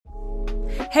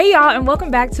Hey y'all, and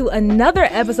welcome back to another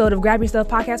episode of Grab Your Stuff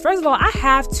Podcast. First of all, I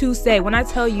have to say, when I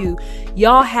tell you,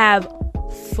 y'all have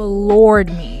floored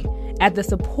me at the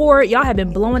support. Y'all have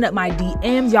been blowing up my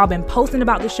DMs. Y'all been posting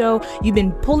about the show. You've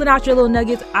been pulling out your little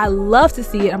nuggets. I love to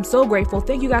see it. I'm so grateful.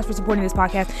 Thank you guys for supporting this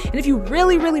podcast. And if you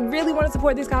really, really, really want to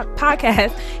support this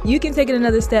podcast, you can take it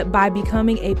another step by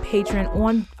becoming a patron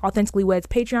on Authentically Wed's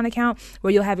Patreon account,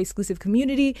 where you'll have exclusive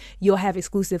community. You'll have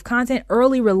exclusive content,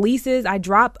 early releases. I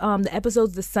drop the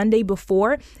episodes the Sunday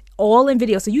before, all in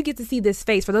video. So you get to see this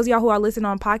face. For those of y'all who are listening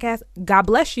on podcast, God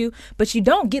bless you, but you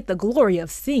don't get the glory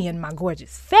of seeing my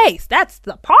gorgeous face. That's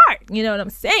the part. You know what I'm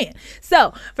saying?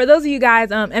 So for those of you guys,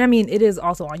 and I mean, it is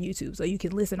also on YouTube, so you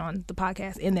can listen on the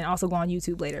podcast and then also go on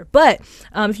YouTube later. But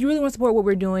if you really want to support what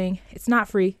we're doing, it's not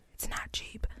free. It's not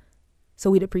cheap.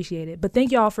 So we'd appreciate it. But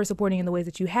thank y'all for supporting in the ways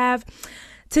that you have.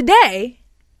 Today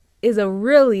is a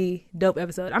really dope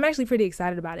episode. I'm actually pretty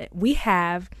excited about it. We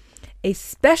have a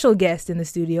special guest in the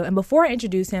studio. And before I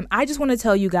introduce him, I just want to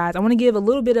tell you guys, I want to give a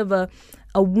little bit of a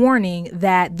warning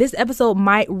that this episode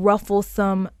might ruffle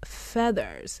some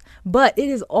feathers, but it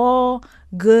is all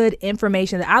good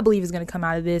information that I believe is going to come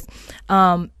out of this.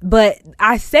 But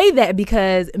I say that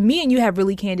because me and you have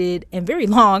really candid and very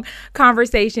long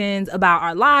conversations about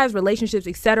our lives, relationships,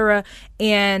 etc.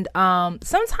 And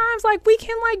sometimes like we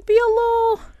can like be a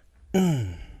little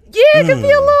it can be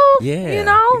a little, you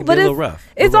know, but it's rough.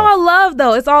 It's all love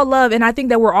though. It's all love. And I think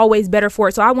that we're always better for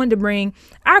it. So I wanted to bring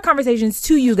our conversations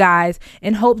to you guys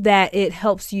and hope that it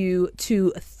helps you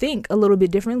to think a little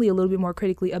bit differently, a little bit more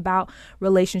critically about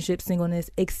relationships, singleness,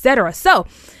 etc. So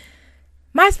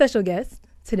my special guest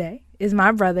today is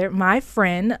my brother, my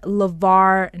friend,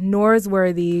 LeVar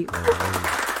Norsworthy.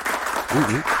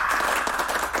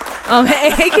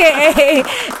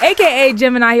 AKA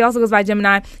Gemini. He also goes by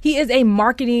Gemini. He is a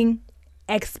marketing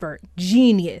expert,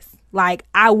 genius. Like,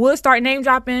 I would start name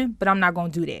dropping, but I'm not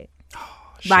going to do that.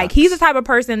 Like, he's the type of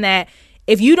person that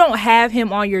if you don't have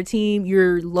him on your team,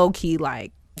 you're low key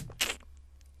like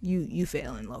you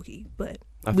failing low key. But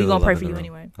we're going to pray for you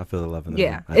anyway. I feel the love in the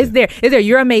room. It's there. It's there.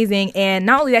 You're amazing. And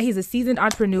not only that, he's a seasoned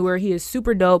entrepreneur. He is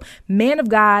super dope, man of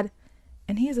God,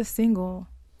 and he is a single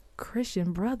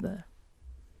Christian brother.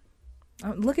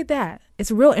 Look at that.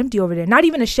 It's real empty over there. Not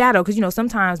even a shadow, because, you know,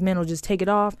 sometimes men will just take it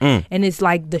off and it's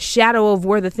like the shadow of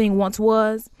where the thing once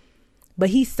was. But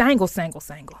he's single.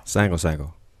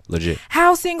 Legit.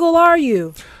 How single are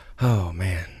you? Oh,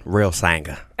 man. Real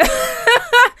single.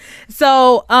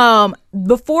 So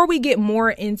before we get more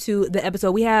into the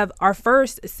episode, we have our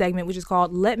first segment, which is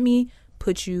called Let Me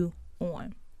Put You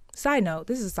On. Side note,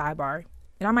 this is a sidebar,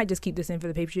 and I might just keep this in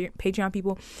for the Patreon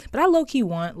people, but I low-key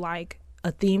want, like,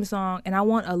 a theme song, and I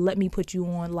want a Let Me Put You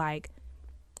On, like,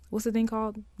 what's the thing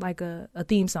called? Like a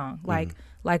theme song, like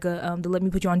a the Let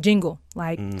Me Put You On jingle,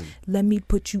 like let me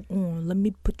put you on, let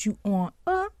me put you on,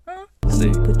 let me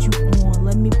put you on,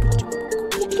 let me put you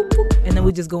on, and then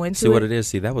we just go into See what it is.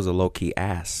 See, that was a low key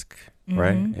ask,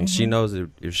 right? And she knows that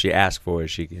if she asks for it,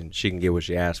 she can get what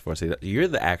she asked for. See, you're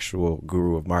the actual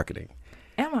guru of marketing.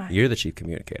 Am I? You're the chief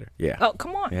communicator. Yeah. Oh,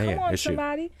 come on,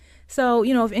 somebody. You. So,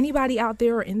 you know, if anybody out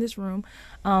there or in this room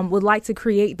would like to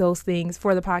create those things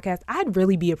for the podcast, I'd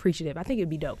really be appreciative. I think it'd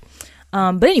be dope.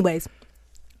 But anyways,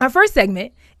 our first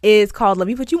segment is called Let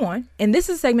Me Put You On. And this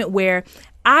is a segment where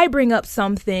I bring up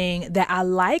something that I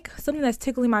like, something that's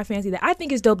tickling my fancy that I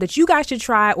think is dope that you guys should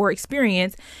try or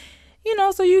experience, you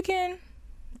know, so you can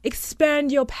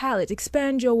expand your palette,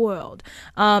 expand your world.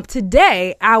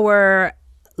 Today, our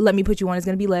Let Me Put You On is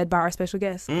going to be led by our special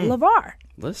guest, LeVar.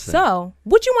 Listen. So,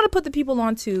 what you want to put the people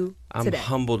on to today? I'm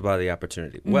humbled by the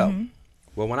opportunity. Well,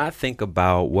 when I think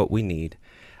about what we need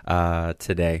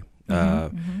today,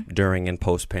 during and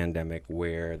post-pandemic,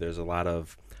 where there's a lot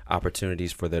of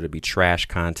opportunities for there to be trash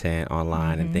content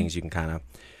online and things you can kind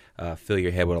of fill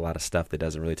your head with a lot of stuff that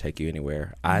doesn't really take you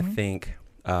anywhere. I think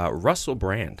Russell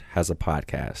Brand has a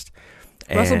podcast.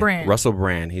 Russell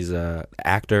Brand, he's an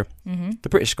actor, the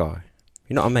British guy.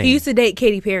 You know what I mean? He used to date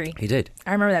Katy Perry. He did.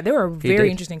 I remember that. They were a very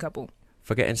interesting couple.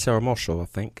 Forgetting Sarah Marshall, I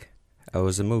think. It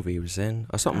was a movie he was in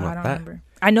or something like that. I don't remember.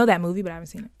 I know that movie, but I haven't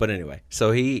seen it. But anyway,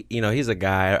 so he's a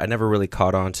guy. I never really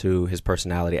caught on to his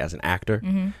personality as an actor,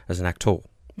 as an actor.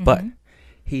 But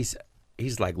he's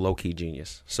like low-key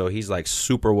genius. So he's like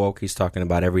super woke. He's talking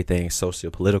about everything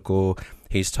socio-political.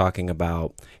 He does talk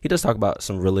about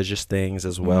some religious things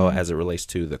as well as it relates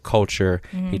to the culture.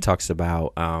 He talks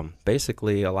about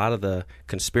basically a lot of the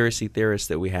conspiracy theorists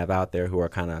that we have out there who are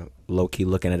kind of low-key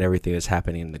looking at everything that's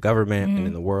happening in the government and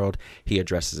in the world. He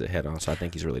addresses it head on. So I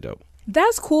think he's really dope.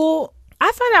 That's cool. I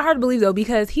find that hard to believe though,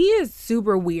 because he is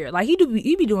super weird. Like he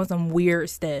be doing some weird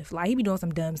stuff. Like he be doing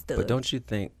some dumb stuff. But don't you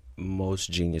think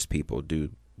most genius people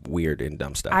do weird and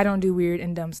dumb stuff? I don't do weird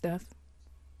and dumb stuff.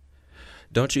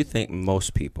 Don't you think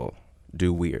most people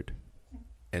do weird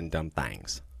and dumb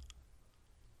things?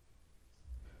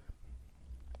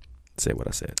 Say what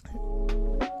I said.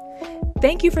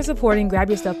 Thank you for supporting Grab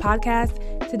Your Stuff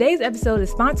podcast. Today's episode is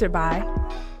sponsored by...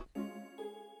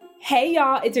 Hey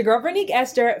y'all, it's your girl Veronique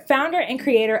Esther, founder and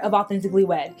creator of Authentically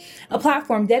Wed, a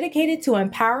platform dedicated to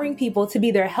empowering people to be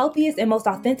their healthiest and most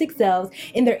authentic selves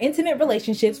in their intimate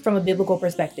relationships from a biblical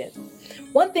perspective.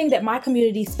 One thing that my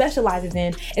community specializes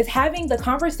in is having the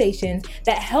conversations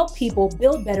that help people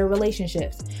build better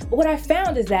relationships. But what I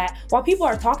found is that while people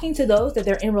are talking to those that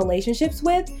they're in relationships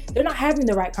with, they're not having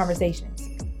the right conversations.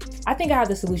 I think I have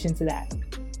the solution to that.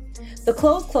 The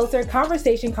Close Closer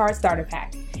Conversation Card Starter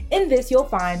Pack. In this, you'll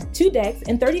find 2 decks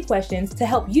and 30 questions to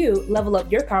help you level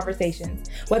up your conversations,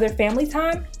 whether family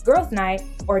time, girls' night,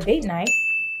 or date night.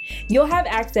 You'll have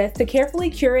access to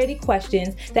carefully curated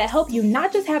questions that help you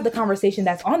not just have the conversation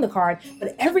that's on the card,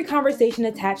 but every conversation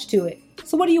attached to it.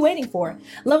 So what are you waiting for?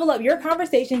 Level up your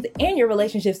conversations and your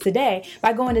relationships today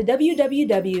by going to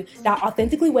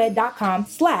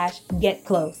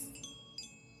www.authenticallywed.com/getclose.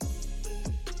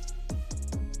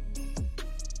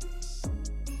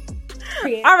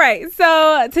 All right,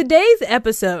 so today's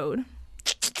episode,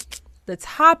 the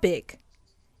topic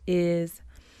is,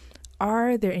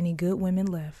 are there any good women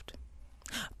left?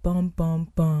 Bum,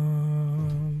 bum,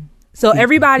 bum. So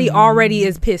everybody already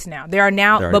is pissed now. There are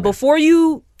now, but before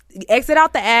you exit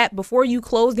out the app, before you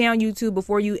close down YouTube,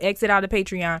 before you exit out of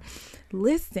Patreon,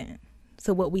 listen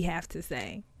to what we have to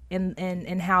say.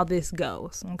 And how this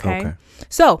goes, okay?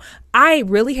 So I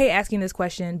really hate asking this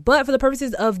question, but for the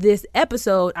purposes of this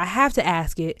episode, I have to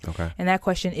ask it. Okay. And that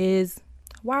question is,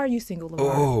 why are you single, LeVar?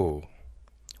 Oh.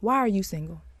 Why are you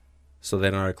single? So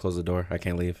they don't already close the door? I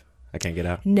can't leave? I can't get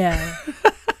out? No.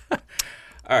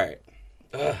 All right.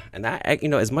 And I,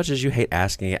 as much as you hate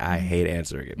asking it, I hate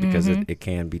answering it because it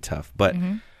can be tough. But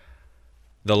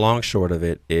the long short of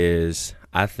it is,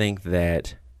 I think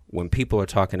that when people are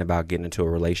talking about getting into a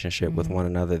relationship with one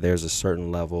another, there's a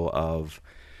certain level of,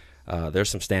 there's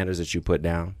some standards that you put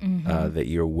down that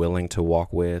you're willing to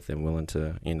walk with and willing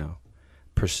to,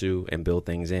 pursue and build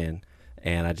things in.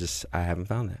 And I haven't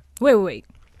found that. Wait.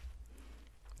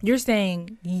 You're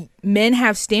saying men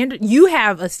have standard, you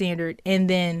have a standard, and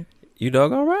then... You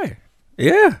doggone right.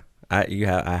 Yeah.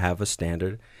 I have a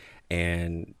standard,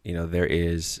 and,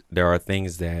 there are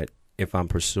things that, if I'm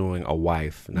pursuing a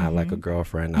wife, not like a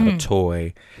girlfriend, not a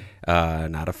toy,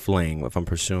 not a fling, if I'm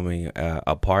pursuing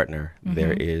a partner,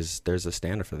 there's a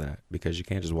standard for that, because you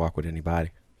can't just walk with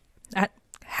anybody.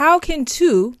 How can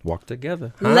two walk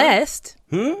together lest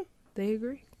they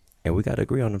agree? And we got to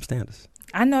agree on them standards.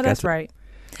 I know that's right.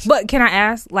 But can I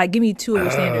ask, give me 2 of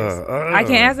your standards? I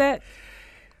can't ask that?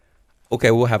 Okay,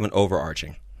 we'll have an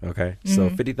overarching. Okay, so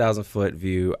 50,000 foot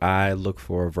view, I look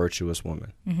for a virtuous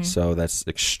woman. So that's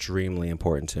extremely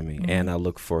important to me. And I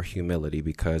look for humility,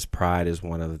 because pride is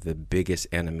one of the biggest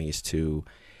enemies to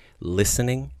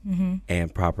listening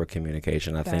and proper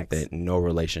communication. I think that no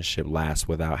relationship lasts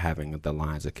without having the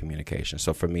lines of communication.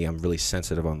 So for me, I'm really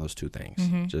sensitive on those 2 things.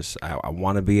 Just I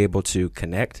want to be able to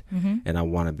connect and I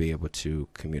want to be able to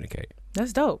communicate.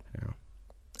 That's dope. Yeah.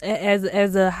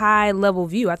 As a high level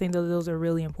view, I think those are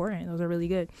really important. Those are really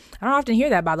good. I don't often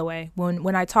hear that, by the way.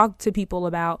 When I talk to people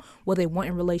about what they want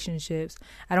in relationships,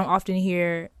 I don't often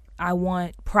hear, I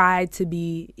want pride to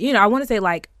be, I want to say,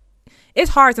 it's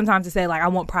hard sometimes to say, I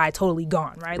want pride totally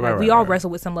gone, right? We all wrestle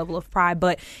with some level of pride,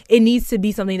 but it needs to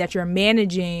be something that you're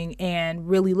managing and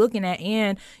really looking at.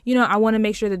 And, I want to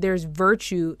make sure that there's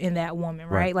virtue in that woman,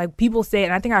 right? People say it,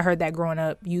 and I think I heard that growing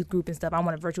up, youth group and stuff, I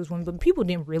want a virtuous woman, but people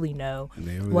didn't really know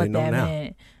what that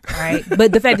meant, right?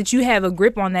 But the fact that you have a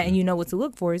grip on that and you know what to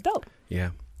look for is dope. Yeah.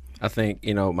 I think,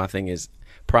 my thing is,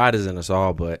 pride is in us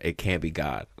all, but it can't be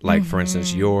God. For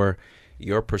instance, your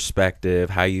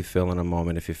perspective, how you feel in a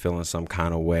moment, if you're feeling some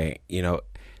kind of way,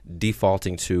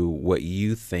 defaulting to what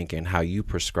you think and how you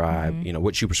prescribe,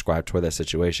 what you prescribe toward that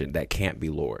situation, that can't be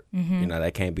Lord.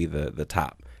 That can't be the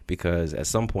top, because at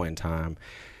some point in time,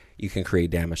 you can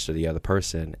create damage to the other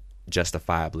person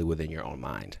justifiably within your own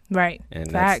mind. Right.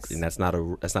 And Facts. that's not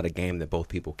a game that both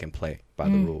people can play by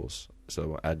the rules.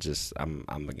 So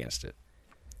I'm against it.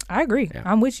 I agree. Yeah.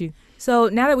 I'm with you. So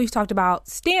now that we've talked about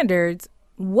standards,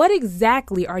 what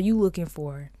exactly are you looking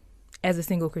for as a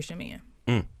single Christian man?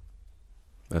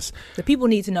 The people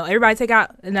need to know. Everybody take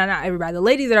out, not everybody, the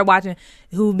ladies that are watching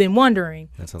who've been wondering,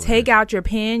 take out your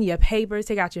pen, your papers,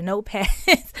 take out your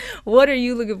notepads. What are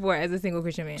you looking for as a single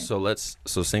Christian man? So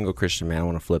single Christian man, I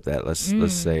want to flip that.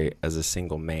 Let's say as a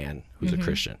single man who's a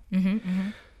Christian.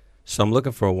 So I'm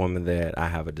looking for a woman that I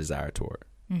have a desire toward.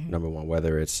 Number one,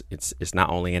 whether it's not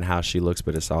only in how she looks,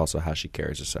 but it's also how she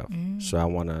carries herself. So I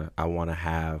wanna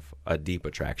have a deep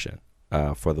attraction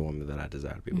for the woman that I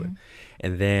desire to be with.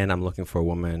 And then I'm looking for a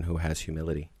woman who has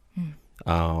humility.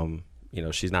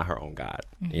 She's not her own God.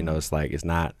 It's like, it's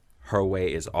not her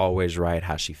way is always right.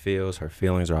 How she feels, her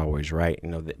feelings are always right.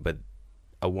 But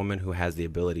a woman who has the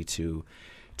ability to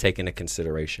take into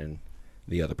consideration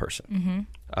the other person.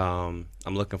 I'm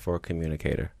looking for a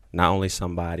communicator, not only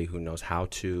somebody who knows how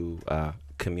to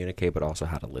communicate, but also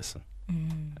how to listen.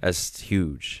 That's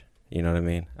huge. You know what I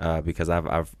mean? Because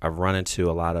I've run into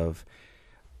a lot of,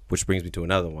 which brings me to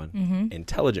another one,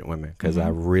 intelligent women, because I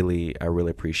really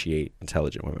appreciate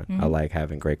intelligent women. I like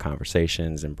having great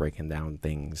conversations and breaking down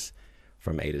things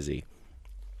from A to Z.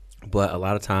 But a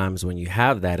lot of times when you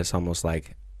have that, it's almost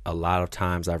like a lot of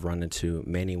times I've run into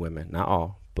many women, not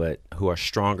all, but who are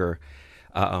stronger,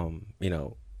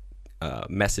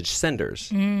 message senders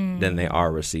than they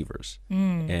are receivers.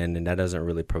 And that doesn't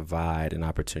really provide an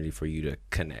opportunity for you to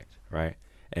connect, right?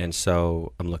 And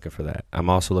so I'm looking for that. I'm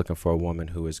also looking for a woman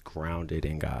who is grounded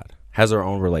in God, has her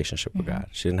own relationship with God.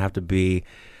 She doesn't have to be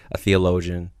a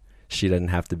theologian. She doesn't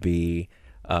have to be,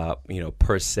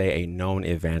 per se a known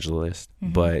evangelist,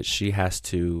 but she has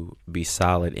to be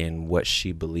solid in what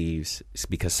she believes,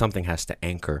 because something has to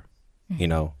anchor,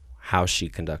 how she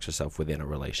conducts herself within a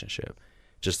relationship,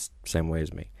 just same way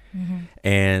as me.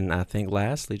 And I think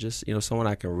lastly, just, someone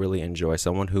I can really enjoy,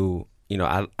 someone who,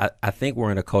 I think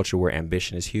we're in a culture where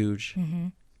ambition is huge.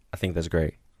 I think that's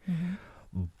great.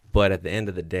 But at the end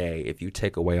of the day, if you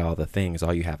take away all the things,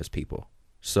 all you have is people.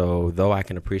 So though I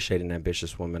can appreciate an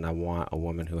ambitious woman, I want a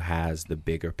woman who has the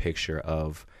bigger picture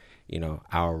of,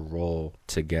 our role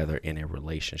together in a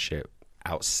relationship,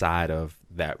 outside of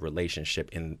that relationship,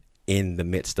 in the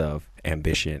midst of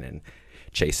ambition and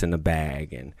chasing the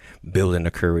bag and building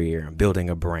a career and building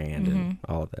a brand and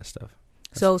all of that stuff.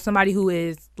 So somebody who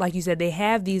is, like you said, they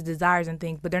have these desires and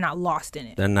things, but they're not lost in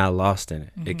it. They're not lost in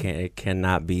it. It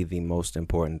cannot be the most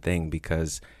important thing,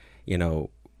 because,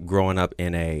 growing up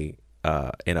in a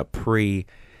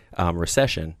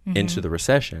pre-recession into the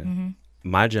recession,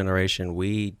 my generation,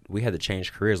 we had to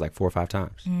change careers like 4 or 5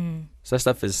 times. So that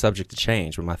stuff is subject to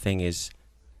change. But my thing is,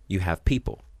 you have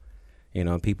people,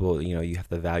 people, you have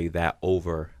to value that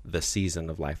over the season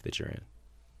of life that you're in.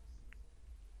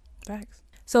 Facts.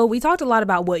 So we talked a lot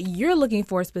about what you're looking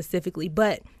for specifically,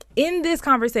 but in this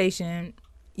conversation,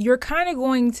 you're kind of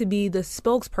going to be the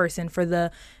spokesperson for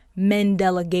the men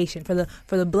delegation, for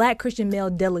the Black Christian male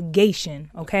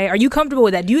delegation. Okay. Are you comfortable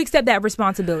with that? Do you accept that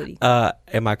responsibility?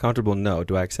 Am I comfortable? No.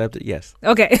 Do I accept it? Yes.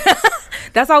 Okay.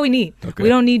 That's all we need. Okay. We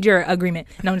don't need your agreement.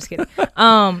 No, I'm just kidding.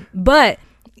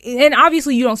 And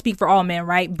obviously you don't speak for all men,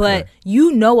 right? But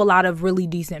you know a lot of really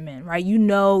decent men, right?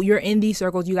 You're in these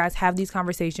circles. You guys have these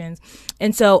conversations.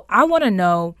 And so I want to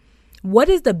know, what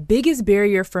is the biggest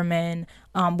barrier for men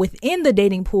within the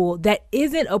dating pool that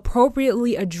isn't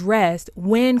appropriately addressed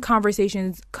when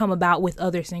conversations come about with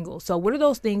other singles? So what are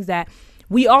those things that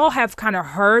we all have kind of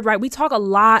heard, right? We talk a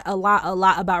lot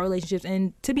about relationships.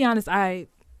 And to be honest,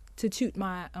 to toot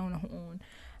my own horn,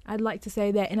 I'd like to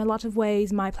say that in a lot of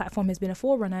ways, my platform has been a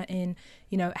forerunner in,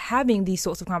 having these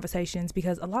sorts of conversations,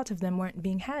 because a lot of them weren't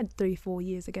being had 3-4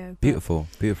 years ago. Beautiful.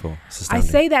 I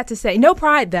say that to say, no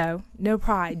pride though, no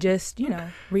pride, just,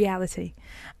 reality.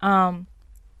 But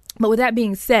with that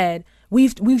being said,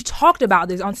 we've talked about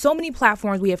this on so many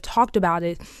platforms. We have talked about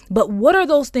it, but what are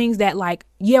those things that, like,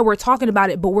 we're talking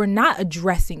about it, but we're not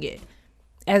addressing it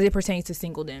as it pertains to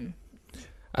singledom?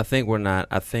 I think we're not.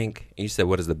 I think you said,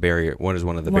 what is the barrier? What is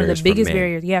one of the barriers? One of the biggest for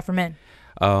men? barriers, for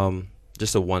men.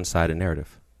 Just a one-sided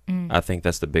narrative. I think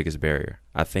that's the biggest barrier.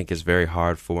 I think it's very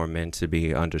hard for men to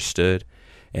be understood,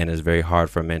 and it's very hard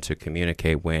for men to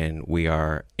communicate when we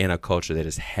are in a culture that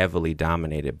is heavily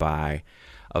dominated by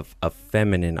a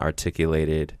feminine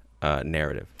articulated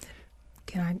narrative.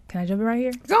 Can I jump in right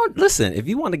here? Listen, if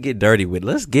you want to get dirty with it,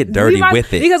 let's get dirty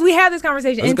with it. Because we have this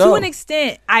conversation. Let's and go. To an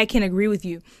extent, I can agree with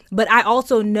you. But I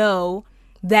also know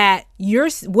that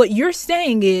what you're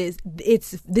saying is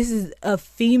this is a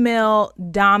female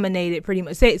dominated, pretty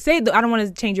much. Say I don't want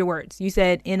to change your words. You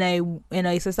said in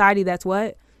a society that's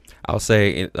what? I'll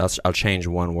change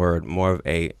one word, more of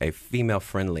a female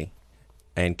friendly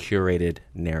and curated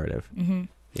narrative.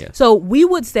 Yeah. So we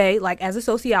would say, like, as a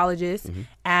sociologist,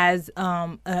 as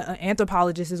an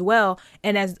anthropologist as well,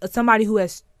 and as somebody who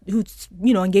has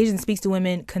engages and speaks to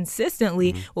women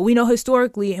consistently, what we know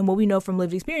historically and what we know from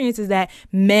lived experience is that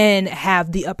men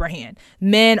have the upper hand.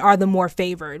 Men are the more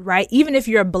favored, right? Even if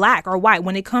you're black or white,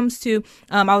 when it comes to,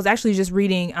 I was actually just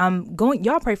reading,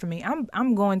 y'all pray for me.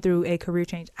 I'm going through a career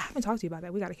change. I haven't talked to you about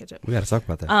that. We got to catch up. We got to talk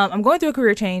about that. I'm going through a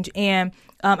career change, and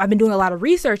I've been doing a lot of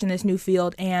research in this new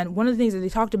field. And one of the things that they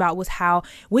talked about was how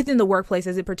within the workplace,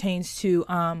 as it pertains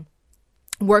to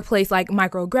workplace like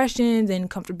microaggressions and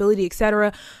comfortability,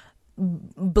 etc.,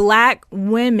 black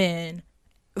women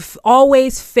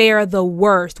always fare the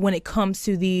worst when it comes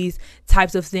to these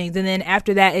types of things. And then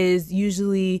after that is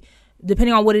usually,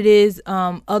 depending on what it is,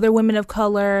 other women of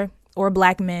color or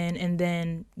black men, and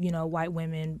then, white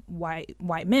women,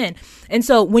 white men. And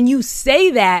so when you say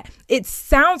that, it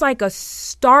sounds like a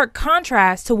stark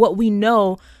contrast to what we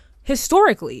know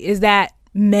historically, is that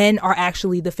men are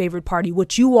actually the favored party.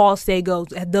 What you all say goes.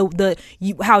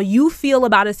 How you feel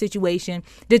about a situation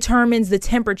determines the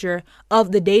temperature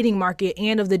of the dating market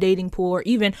and of the dating pool, or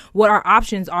even what our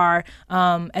options are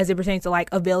as it pertains to like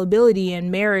availability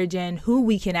and marriage and who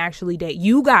we can actually date.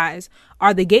 You guys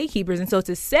are the gatekeepers. And so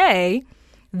to say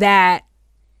that,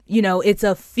 it's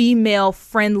a female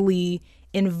friendly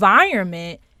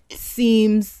environment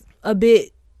seems a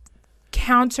bit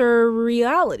counter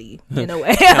reality in a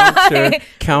way.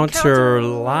 counter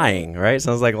lying, right?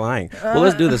 Sounds like lying. Well,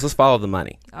 let's do this. Let's follow the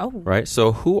money. Right.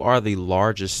 So who are the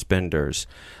largest spenders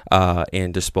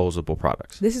in disposable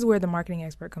products? This is where the marketing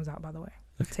expert comes out, by the way.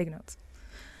 Take notes.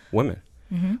 Women.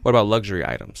 Mm-hmm. What about luxury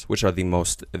items, which are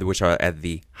at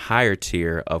the higher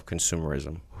tier of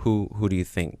consumerism? Who do you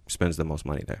think spends the most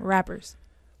money there? Rappers.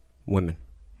 Women.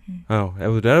 Oh, that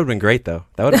would have been great though.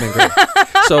 That would have been great.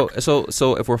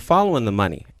 So if we're following the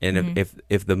money, and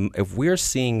if we're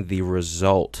seeing the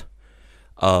result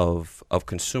of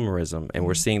consumerism, and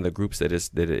we're seeing the groups that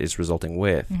it is resulting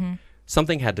with,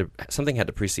 something had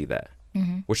to precede that,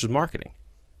 which was marketing.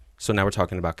 So now we're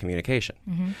talking about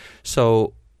communication.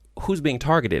 So who's being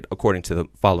targeted according to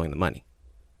following the money?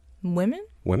 Women.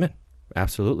 Women,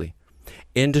 absolutely.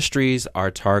 Industries are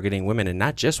targeting women, and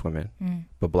not just women,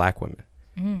 but black women.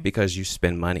 Because you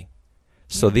spend money.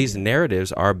 So these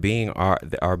narratives are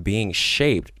being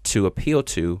shaped to appeal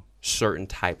to certain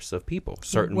types of people,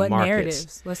 certain markets. What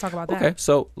narratives? Let's talk about that. Okay,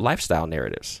 so lifestyle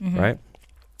narratives, right?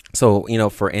 So,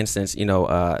 for instance,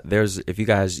 there's, if you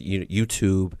guys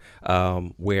YouTube,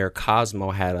 where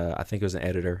Cosmo had I think it was an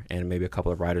editor and maybe a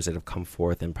couple of writers that have come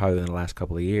forth and probably in the last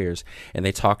couple of years, and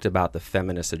they talked about the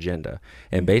feminist agenda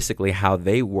and basically how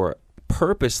they were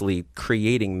purposely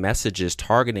creating messages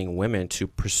targeting women to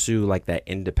pursue like that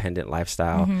independent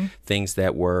lifestyle, things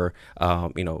that were,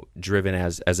 driven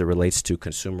as it relates to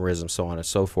consumerism, so on and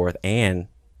so forth, and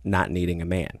not needing a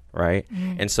man, right?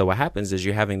 And so what happens is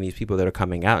you're having these people that are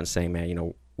coming out and saying,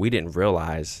 man, we didn't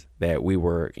realize that we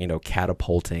were,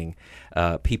 catapulting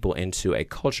people into a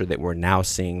culture that we're now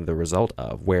seeing the result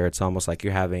of, where it's almost like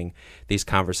you're having these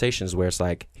conversations where it's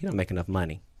like, he don't make enough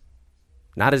money.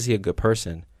 Not is he a good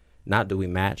person, not do we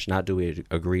match, not do we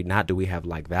agree, not do we have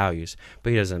like values,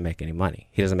 but he doesn't make any money.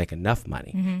 He doesn't make enough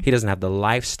money. He doesn't have the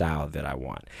lifestyle that I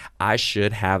want. I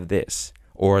should have this.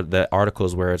 Or the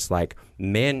articles where it's like,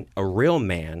 a real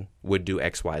man would do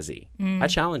XYZ. I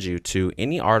challenge you to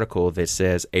any article that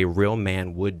says a real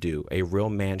man would do, a real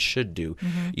man should do.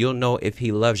 You'll know if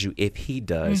he loves you, if he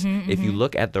does. If you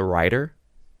look at the writer,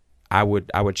 I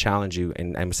would challenge you,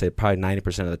 and I would say probably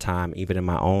 90% of the time, even in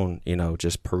my own,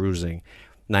 just perusing,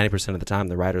 90% of the time,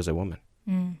 the writer is a woman.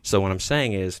 So what I'm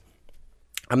saying is,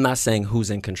 I'm not saying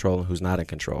who's in control and who's not in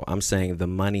control. I'm saying the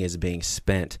money is being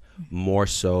spent more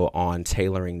so on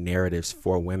tailoring narratives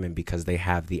for women because they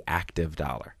have the active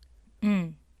dollar.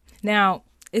 Now,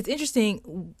 it's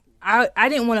interesting. I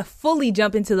didn't want to fully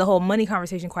jump into the whole money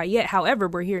conversation quite yet. However,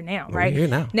 we're here now, right? We're here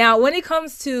now. Now, when it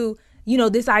comes to,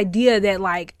 this idea that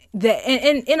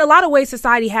and in a lot of ways,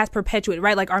 society has perpetuated,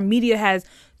 right? Like our media has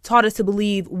taught us to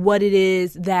believe what it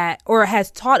is or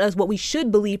has taught us what we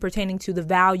should believe pertaining to the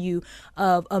value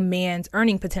of a man's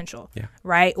earning potential,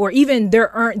 right? Or even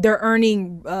their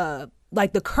earning,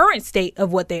 like the current state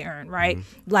of what they earn, right?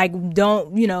 Like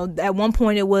at one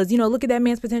point it was, look at that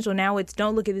man's potential. Now it's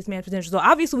don't look at this man's potential. So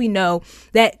obviously we know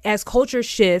that as culture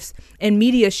shifts and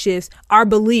media shifts, our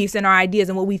beliefs and our ideas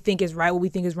and what we think is right, what we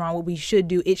think is wrong, what we should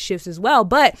do, it shifts as well.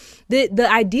 But the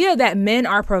idea that men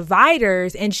are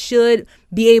providers and should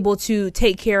be able to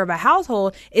take care of a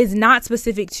household is not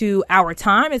specific to our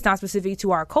time. It's not specific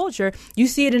to our culture. You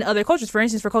see it in other cultures, for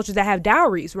instance, for cultures that have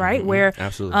dowries, right? Where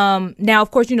absolutely. Now,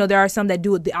 of course, there are some some that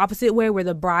do it the opposite way, where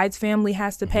the bride's family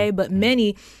has to pay, but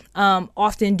many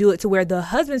often do it to where the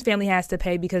husband's family has to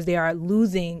pay because they are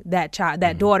losing that child,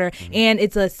 that daughter, and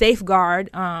it's a safeguard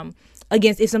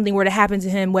against if something were to happen to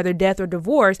him, whether death or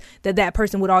divorce, that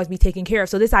person would always be taken care of.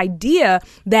 So this idea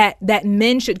that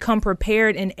men should come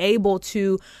prepared and able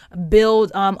to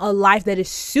build a life that is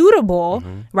suitable,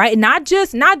 right? Not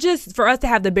just for us to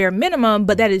have the bare minimum,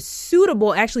 but that is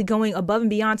suitable, actually going above and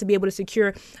beyond to be able to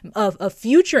secure a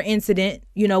future incident,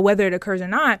 whether it occurs or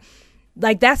not.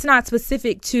 Like, that's not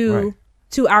specific to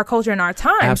our culture and our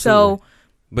time. Absolutely. So,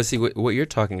 but see, what you're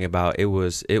talking about, it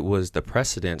was the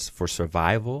precedence for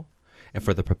survival and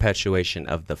for the perpetuation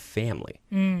of the family.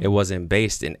 It wasn't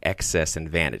based in excess and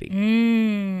vanity.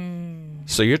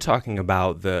 So you're talking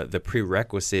about the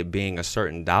prerequisite being a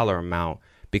certain dollar amount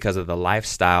because of the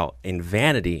lifestyle and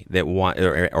vanity that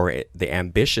or the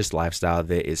ambitious lifestyle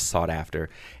that is sought after.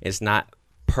 It's not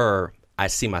per, I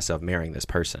see myself marrying this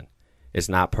person. It's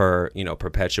not per,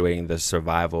 perpetuating the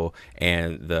survival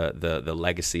and the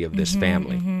legacy of this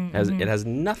family. It has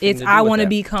nothing to do with I want to that.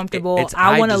 be comfortable. It's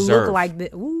I want to deserve. look like this.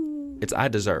 Ooh. It's I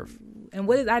deserve. And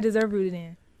what is I deserve rooted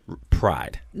in?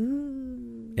 Pride.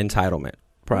 Ooh. Entitlement.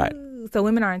 Pride. Ooh. So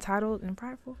women are entitled and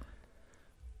prideful?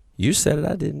 You said it,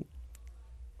 I didn't.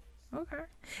 Okay.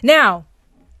 Now,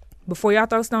 before y'all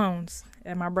throw stones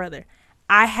at my brother,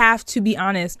 I have to be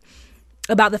honest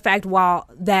about the fact while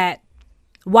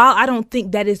I don't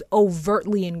think that is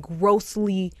overtly and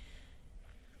grossly,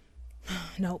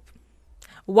 nope.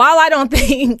 While I don't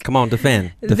think Come on,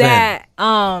 defend. that,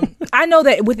 I know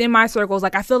that within my circles,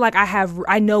 like, I feel like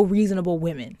I know reasonable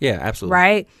women. Yeah, absolutely.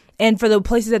 Right. And for the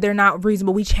places that they're not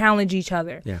reasonable, we challenge each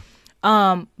other. Yeah.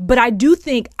 But I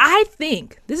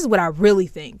think this is what I really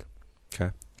think.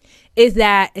 Okay. Is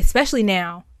that, especially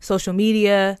now, social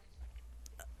media,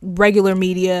 regular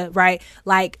media, right?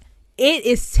 Like, it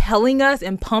is telling us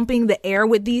and pumping the air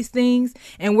with these things,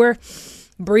 and we're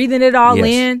breathing it all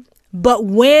in. But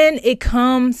when it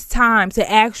comes time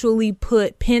to actually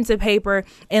put pen to paper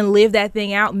and live that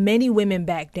thing out, many women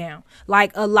back down.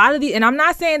 Like, a lot of and I'm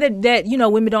not saying that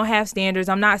women don't have standards.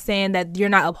 I'm not saying that you're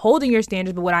not upholding your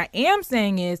standards. But what I am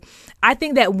saying is, I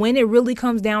think that when it really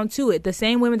comes down to it, the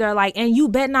same women that are like, and you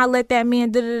better not let that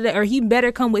man, or he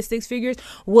better come with 6 figures,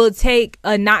 will take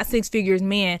a not 6 figures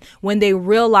man when they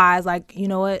realize, like, you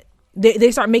know what,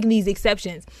 they start making these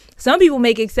exceptions. Some people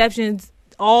make exceptions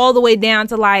all the way down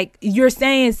to, like, you're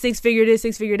saying 6 figure this,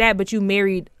 6 figure that, but you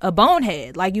married a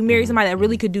bonehead. Like, you married somebody that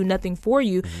really could do nothing for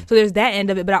you. So there's that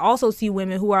end of it. But I also see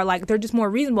women who are like, they're just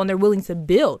more reasonable and they're willing to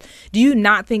build. Do you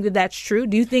not think that that's true?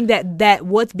 Do you think that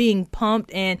what's being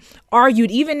pumped and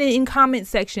argued, even in comment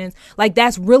sections, like,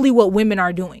 that's really what women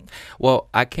are doing? Well,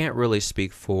 I can't really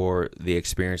speak for the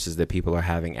experiences that people are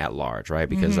having at large, right?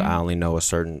 Because I only know a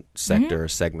certain sector or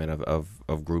segment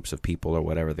of groups of people or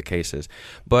whatever the case is.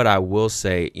 But I will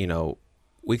say,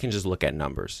 we can just look at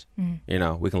numbers.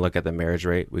 We can look at the marriage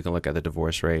rate. We can look at the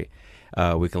divorce rate.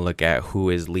 We can look at who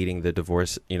is leading the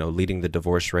divorce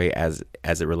rate as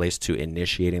it relates to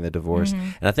initiating the divorce.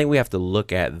 And I think we have to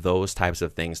look at those types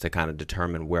of things to kind of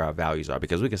determine where our values are,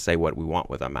 because we can say what we want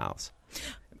with our mouths.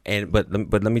 But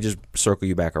let me just circle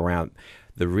you back around.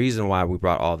 The reason why we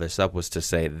brought all this up was to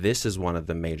say this is one of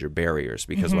the major barriers,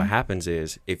 because what happens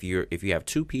is if you have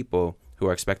two people who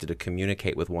are expected to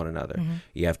communicate with one another,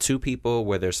 you have two people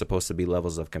where there's supposed to be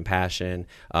levels of compassion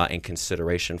and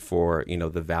consideration for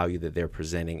the value that they're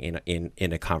presenting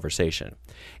in a conversation.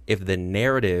 If the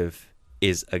narrative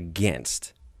is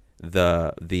against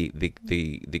the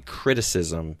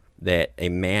criticism that a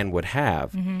man would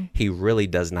have, he really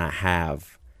does not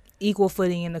have equal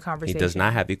footing in the conversation. He does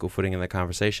not have equal footing in the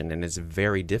conversation. And it's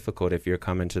very difficult if you're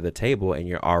coming to the table and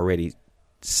you're already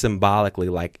symbolically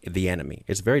like the enemy.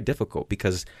 It's very difficult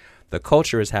because the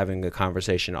culture is having a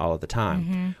conversation all of the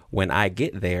time. When I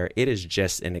get there, it is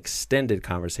just an extended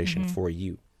conversation for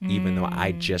you, even though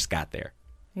I just got there.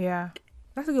 Yeah,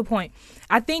 that's a good point.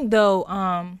 I think, though,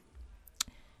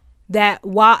 that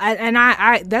while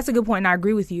I that's a good point, and I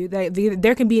agree with you that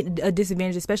there can be a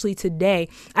disadvantage, especially today.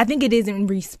 I think it is in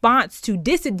response to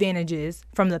disadvantages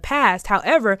from the past.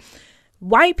 However,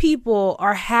 white people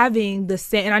are having the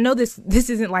same, and I know this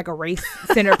isn't like a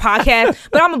race-centered podcast,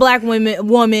 but I'm a black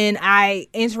woman. I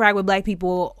interact with black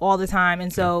people all the time,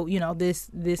 and so this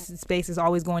space is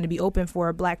always going to be open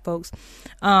for black folks.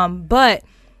 But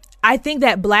I think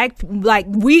that black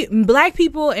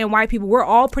people and white people, we're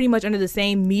all pretty much under the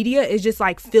same media. It's just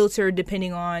like filtered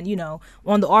depending on,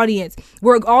 on the audience.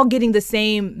 We're all getting the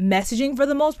same messaging for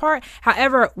the most part.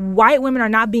 However, white women are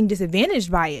not being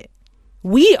disadvantaged by it.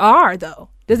 We are, though.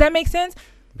 Does that make sense?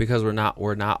 Because we're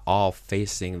not all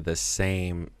facing the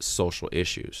same social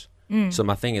issues. So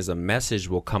my thing is, a message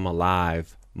will come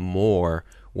alive more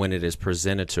when it is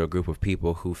presented to a group of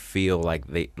people who feel like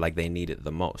they need it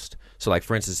the most. So like,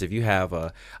 for instance, if you have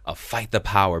a fight the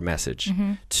power message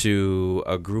to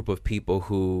a group of people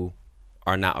who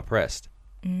are not oppressed,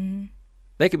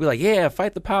 they could be like, yeah,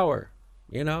 fight the power,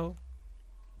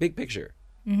 big picture,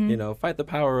 fight the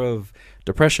power of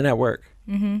depression at work.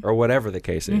 Or whatever the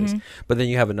case is. But then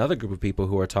you have another group of people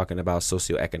who are talking about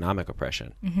socioeconomic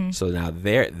oppression. So now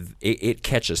it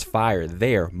catches fire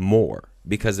there more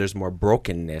because there's more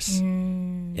brokenness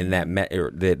in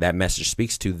that message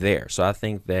speaks to there. So I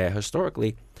think that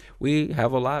historically we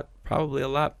have probably a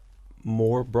lot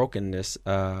more brokenness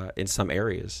in some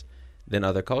areas than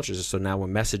other cultures. So now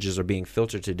when messages are being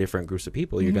filtered to different groups of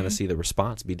people, you're going to see the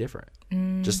response be different.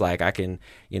 Just like I could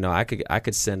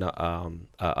send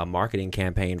a marketing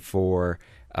campaign for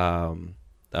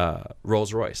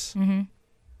Rolls-Royce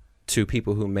to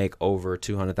people who make over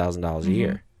 $200,000 a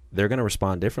year. They're going to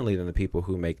respond differently than the people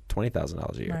who make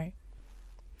 $20,000 a year. Right.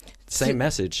 Same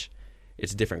message,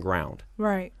 it's different ground.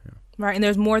 Right. Yeah. Right. And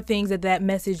there's more things that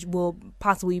message will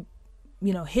possibly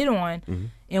hit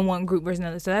on in one group versus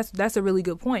another. So that's a really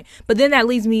good point. But then that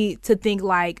leads me to think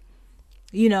like,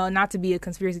 not to be a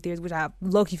conspiracy theorist, which I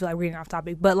low-key feel like reading off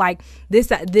topic, but like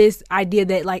this idea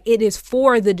that like it is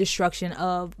for the destruction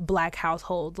of Black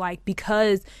households, like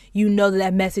because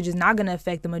that message is not going to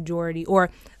affect the majority or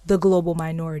the global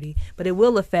minority, but it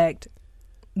will affect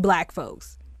Black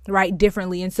folks, right,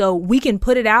 differently. And so we can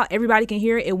put it out, everybody can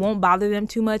hear it, it won't bother them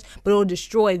too much, but it'll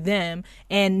destroy them.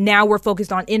 And now we're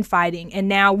focused on infighting, and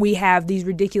now we have these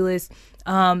ridiculous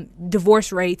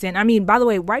divorce rates. And I mean, by the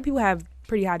way, white people have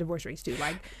pretty high divorce rates too.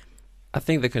 Like, I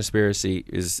think the conspiracy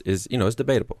is it's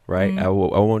debatable, right? I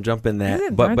won't jump in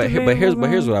that, but here's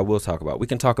what I will talk about. We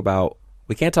can't talk about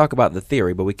the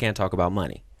theory, but we can talk about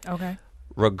money. Okay.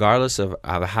 Regardless of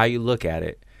how you look at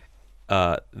it,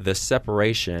 the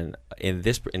separation in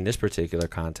this particular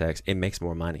context, it makes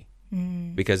more money.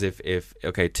 Because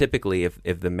typically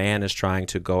if the man is trying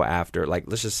to go after, like,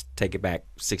 let's just take it back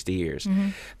 60 years,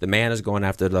 the man is going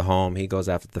after the home, he goes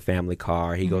after the family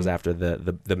car, he goes after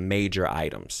the major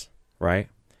items, right?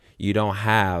 You don't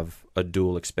have a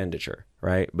dual expenditure,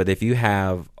 right? But if you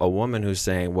have a woman who's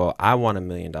saying, well, I want $1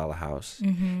 million house,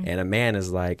 and a man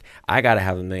is like, I got to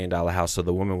have $1 million house so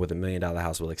the woman with $1 million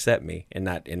house will accept me and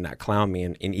not clown me.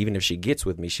 And even if she gets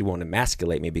with me, she won't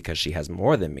emasculate me because she has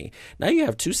more than me. Now you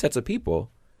have two sets of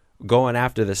people going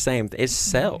after the same thing. It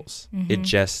sells. It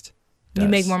just does. You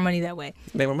make more money that way.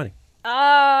 Make more money.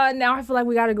 Now I feel like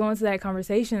we got to go into that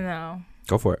conversation though.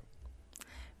 Go for it.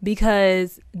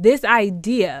 Because this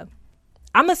idea,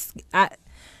 you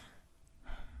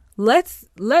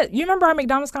remember our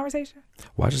McDonald's conversation?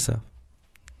 Watch yourself.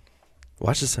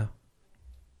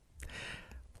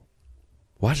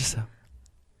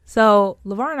 So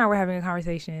LeVar and I were having a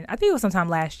conversation. I think it was sometime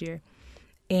last year.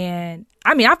 And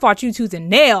I mean, I fought you tooth and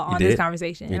nail on this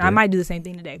conversation. And I might do the same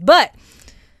thing today. But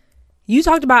you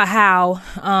talked about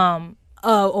how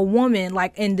a woman,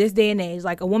 like in this day and age,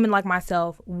 like a woman like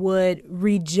myself would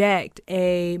reject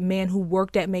a man who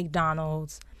worked at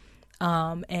McDonald's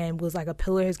and was like a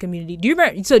pillar of his community. Do you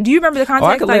remember the context? Oh,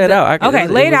 I could lay it out.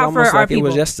 Lay it out for our people. It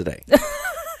was yesterday.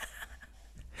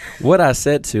 What I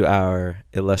said to our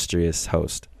illustrious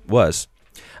host was,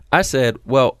 I said,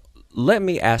 well, let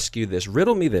me ask you this.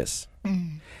 Riddle me this.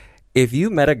 If you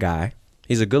met a guy,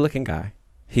 he's a good-looking guy,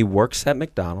 he works at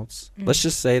McDonald's. Let's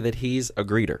just say that he's a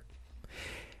greeter.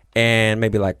 And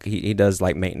maybe like he does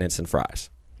like maintenance and fries,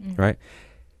 right?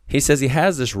 He says he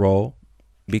has this role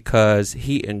because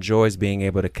he enjoys being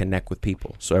able to connect with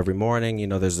people. So every morning,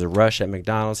 there's a rush at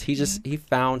McDonald's. He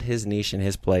found his niche and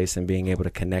his place in being able to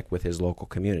connect with his local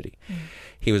community.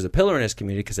 He was a pillar in his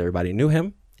community because everybody knew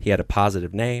him. He had a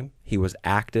positive name. He was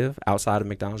active outside of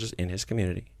McDonald's, just in his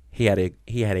community. He had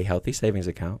a healthy savings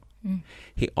account.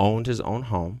 He owned his own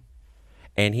home.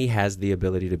 And he has the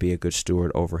ability to be a good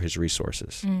steward over his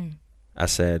resources. I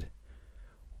said,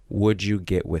 would you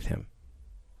get with him?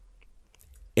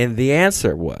 And the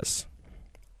answer was,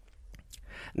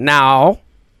 no.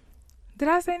 Did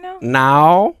I say no?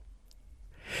 No.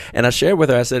 And I shared with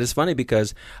her, I said, it's funny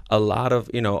because a lot of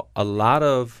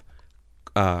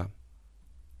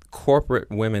corporate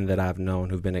women that I've known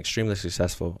who've been extremely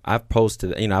successful, I've posed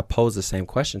the same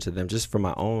question to them just for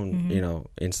my own,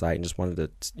 insight, and just wanted to,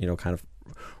 kind of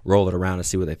roll it around and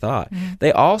see what they thought.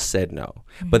 They all said no.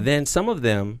 But then some of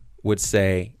them would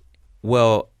say,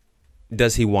 well,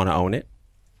 does he want to own it?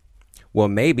 Well,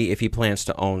 maybe if he plans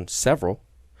to own several,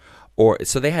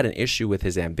 so they had an issue with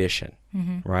his ambition,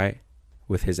 right?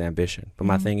 with his ambition. But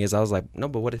my thing is, I was like, no,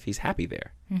 but what if he's happy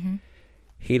there? Mm-hmm.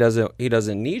 He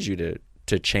doesn't need you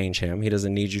to change him. He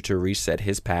doesn't need you to reset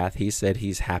his path. He said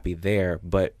he's happy there.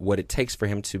 But what it takes for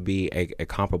him to be a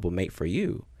comparable mate for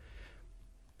you,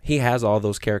 he has all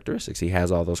those characteristics. He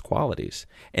has all those qualities.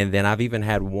 And then I've even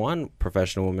had one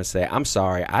professional woman say, I'm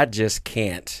sorry, I just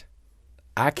can't.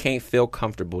 I can't feel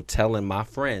comfortable telling my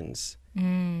friends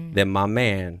that my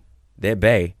man, that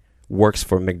bae, works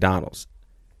for McDonald's.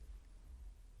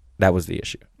 That was the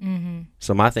issue. Mm-hmm.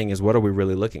 So my thing is, what are we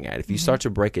really looking at? If you start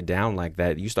to break it down like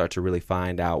that, you start to really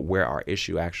find out where our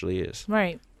issue actually is.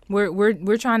 Right.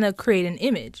 We're trying to create an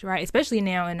image, right? Especially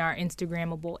now in our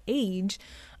Instagrammable age.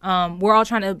 We're all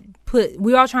trying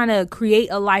to create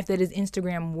a life that is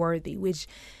Instagram worthy, which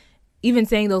even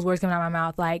saying those words coming out of my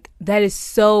mouth, like, that is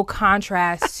so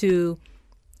contrast to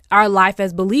our life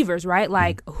as believers, right?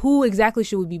 Like, who exactly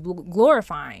should we be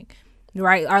glorifying?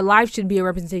 Right, our life should be a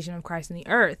representation of Christ in the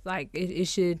earth. Like, it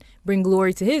should bring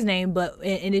glory to His name, but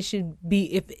and it should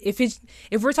be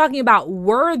if we're talking about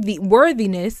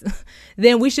worthiness,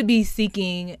 then we should be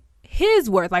seeking His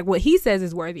worth, like what He says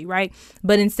is worthy, right?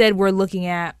 But instead, we're looking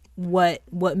at what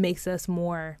makes us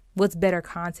more, what's better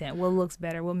content, what looks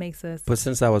better, what makes us. But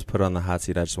since I was put on the hot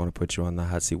seat, I just want to put you on the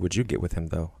hot seat. Would you get with him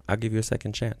though? I'll give you a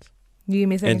second chance. You give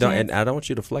me a second chance, and I don't want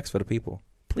you to flex for the people.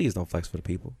 Please don't flex for the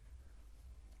people.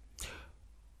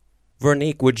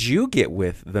 Veronique, would you get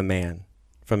with the man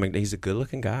from McDonald's? He's a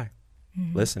good-looking guy.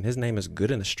 Mm-hmm. Listen, his name is good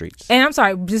in the streets. And I'm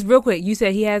sorry, just real quick, you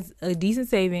said he has a decent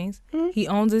savings. Mm-hmm. He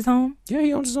owns his home? Yeah,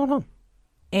 he owns his own home.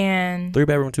 And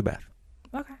 3-bedroom, 2-bath.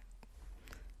 Okay.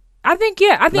 I think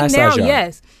nice now,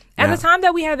 yes. At now, the time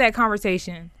that we had that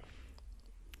conversation,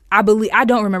 I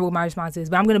don't remember what my response is,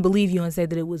 but I'm going to believe you and say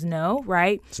that it was no,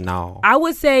 right? It's no. I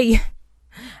would say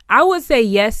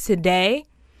yes today.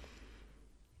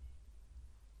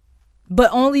 But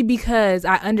only because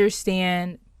I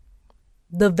understand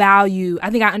the value. I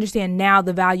think I understand now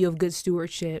the value of good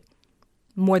stewardship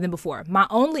more than before. My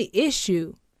only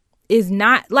issue is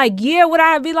not like, would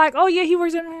I be like, oh yeah, he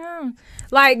works at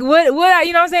like what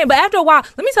you know what I'm saying? But after a while,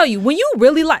 let me tell you, when you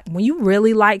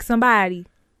really like somebody,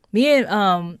 me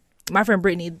and my friend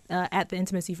Brittany at the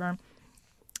intimacy firm,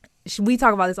 we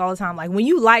talk about this all the time. Like, when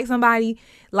you like somebody,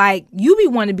 like, you be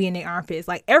wanting to be in their armpits.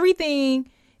 Like, everything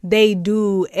they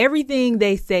do, everything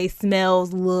they say,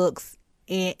 smells, looks,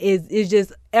 and is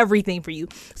just everything for you.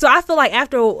 So I feel like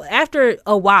after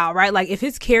a while, right? Like, if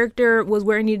his character was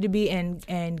where it needed to be,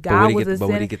 and God was but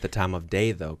would he get the time of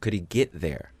day though? Could he get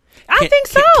there? I think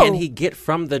so. Can he get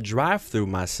from the drive-through,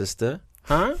 my sister?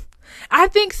 Huh? I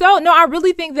think so. No, I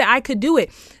really think that I could do it.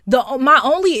 My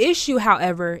only issue,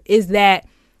 however, is that,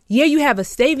 yeah, you have a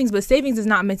savings, but savings is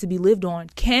not meant to be lived on.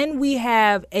 Can we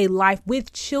have a life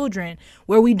with children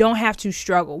where we don't have to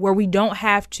struggle, where we don't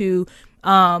have to,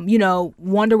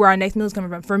 wonder where our next meal is coming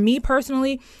from? For me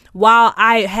personally, while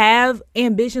I have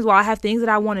ambitions, while I have things that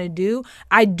I want to do,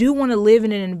 I do want to live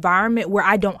in an environment where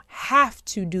I don't have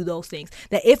to do those things.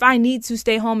 That if I need to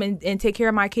stay home and take care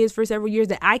of my kids for several years,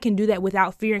 that I can do that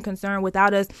without fear and concern,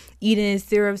 without us eating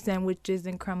syrup sandwiches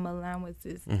and crumb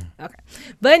allowances. Okay.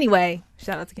 But anyway,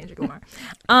 shout out to Kendrick Lamar.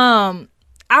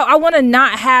 I want to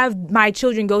not have my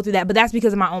children go through that, but that's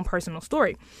because of my own personal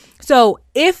story. So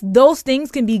if those things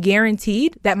can be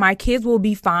guaranteed, that my kids will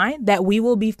be fine, that we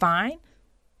will be fine,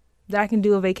 that I can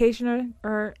do a vacation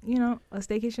or a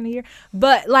staycation a year.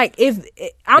 But like, if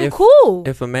cool.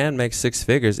 If a man makes 6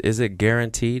 figures, is it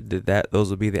guaranteed that those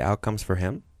will be the outcomes for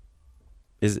him?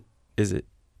 Is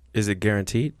it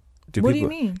guaranteed? What do you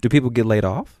mean? Do people get laid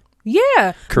off?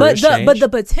 Yeah, but the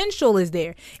potential is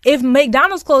there. If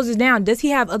McDonald's closes down, does he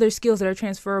have other skills that are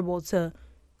transferable to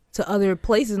other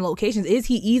places and locations? Is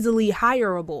he easily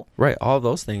hireable? Right. All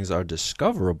those things are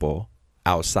discoverable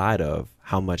outside of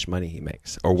how much money he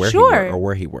makes or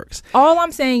where he works. All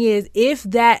I'm saying is,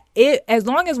 as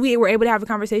long as we were able to have a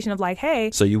conversation of like, hey,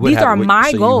 these are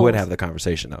my goals. You would have the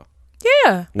conversation though.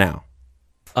 Yeah. Now,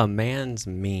 a man's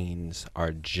means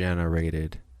are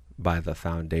generated by the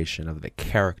foundation of the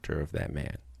character of that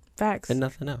man. Facts. And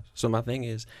nothing else. So my thing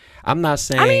is, I'm not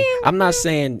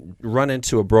saying run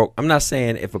into a broke. I'm not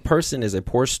saying if a person is a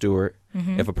poor steward,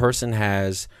 if a person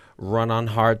has run on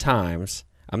hard times,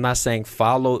 I'm not saying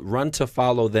run to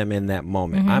follow them in that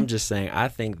moment. I'm just saying, I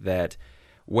think that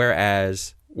where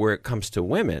it comes to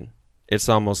women, it's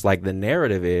almost like the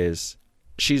narrative is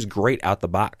she's great out the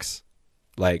box.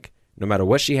 Like, no matter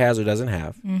what she has or doesn't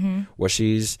have, what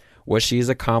she's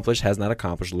accomplished, has not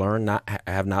accomplished,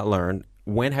 have not learned.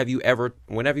 When have you ever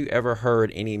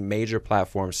heard any major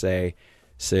platform say,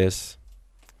 sis,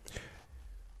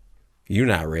 you're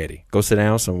not ready. Go sit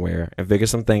down somewhere and figure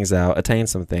some things out, attain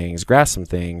some things, grasp some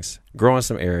things, grow in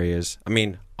some areas. I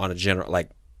mean, on a general, like,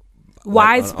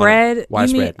 widespread.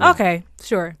 Widespread. You mean, okay,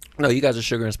 sure. No, you guys are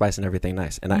sugar and spice and everything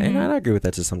nice, and I agree with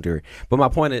that to some degree. But my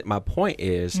point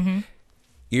is,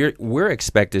 we're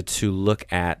expected to look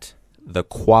at the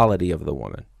quality of the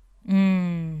woman,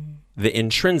 the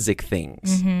intrinsic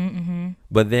things.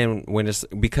 But then when it's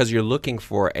because you're looking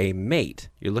for a mate,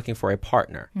 you're looking for a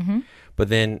partner. But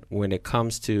then when it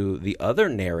comes to the other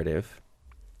narrative,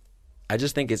 I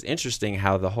just think it's interesting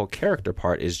how the whole character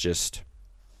part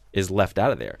is left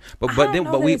out of there. But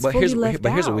here's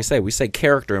what we say. We say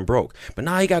character and broke. But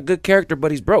now he got good character,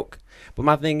 but he's broke. But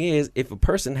my thing is, if a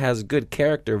person has good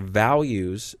character,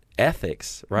 values,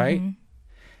 ethics, right? 9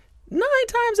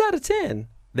 times out of 10,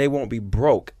 they won't be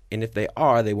broke. And if they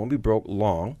are, they won't be broke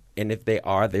long. And if they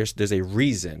are, there's a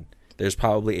reason. There's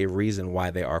probably a reason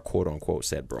why they are quote unquote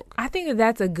said broke. I think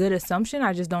that's a good assumption.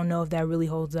 I just don't know if that really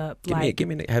holds up. Give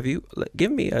me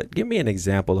an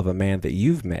example of a man that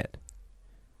you've met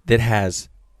that has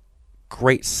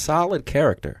great solid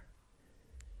character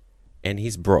and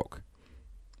he's broke.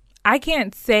 I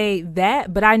can't say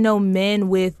that, but I know men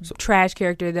with trash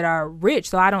character that are rich,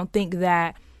 so I don't think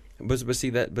that. But see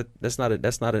that, but that's not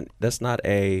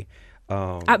a.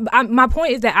 My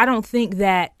point is that I don't think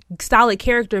that solid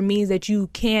character means that you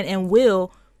can and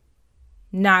will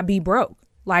not be broke.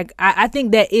 Like I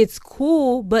think that it's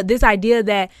cool, but this idea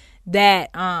that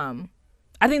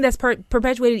I think that's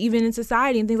perpetuated even in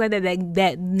society and things like that.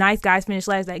 That nice guys finish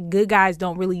last. That good guys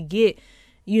don't really get,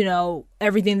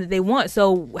 everything that they want.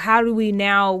 So how do we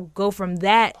now go from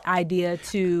that idea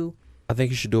to? I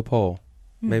think you should do a poll.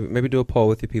 Maybe do a poll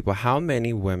with your people. How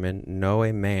many women know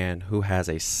a man who has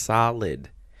a solid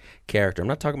character? I'm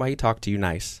not talking about he talked to you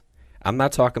nice. I'm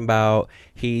not talking about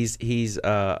he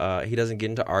doesn't get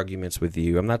into arguments with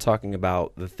you. I'm not talking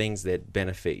about the things that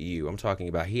benefit you. I'm talking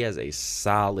about he has a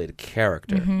solid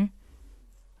character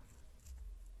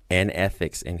and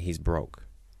ethics, and he's broke.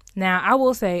 Now, I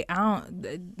will say, how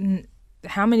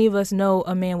many of us know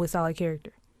a man with solid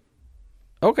character?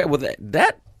 Okay, well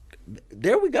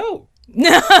there we go. So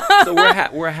and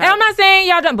I'm not saying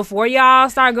y'all done before y'all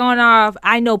start going off.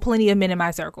 I know plenty of men in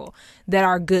my circle that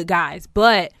are good guys,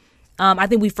 but I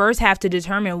think we first have to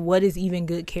determine what is even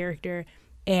good character.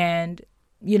 And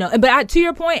but to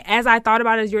your point, as I thought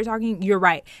about it as you were talking, you're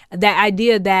right. That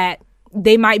idea that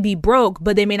they might be broke,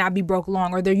 but they may not be broke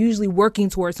long, or they're usually working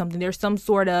towards something. There's some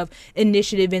sort of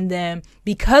initiative in them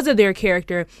because of their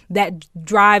character that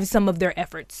drives some of their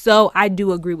efforts. So I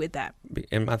do agree with that.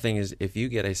 And my thing is, if you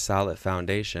get a solid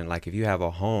foundation, like if you have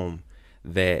a home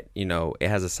that, it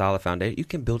has a solid foundation, you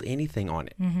can build anything on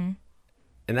it.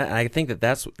 And I think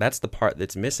that's the part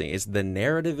that's missing. It's the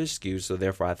narrative is skewed. So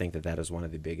therefore, I think that is one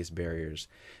of the biggest barriers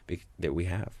that we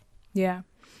have. Yeah.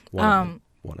 One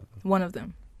of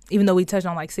them. Even though we touched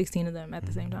on like 16 of them at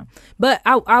the same time. But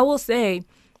I will say,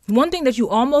 one thing that you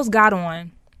almost got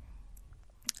on,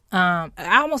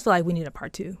 I almost feel like we need a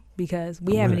part 2 because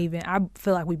I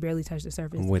feel like we barely touched the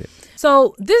surface. I'm with it.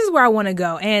 So this is where I want to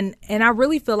go. And I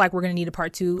really feel like we're going to need a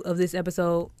part 2 of this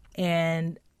episode.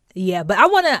 And yeah, but I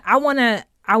want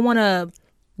to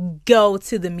go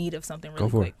to the meat of something really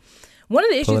quick. One of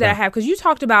the issues that I have, because you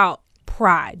talked about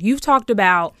pride. You've talked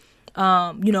about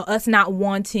us not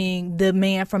wanting the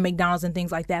man from McDonald's and things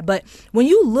like that. But when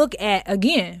you look at,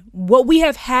 again, what we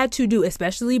have had to do,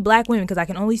 especially Black women, because I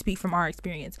can only speak from our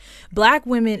experience, Black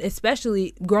women,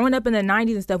 especially growing up in the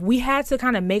 90s and stuff, we had to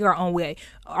kind of make our own way.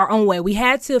 We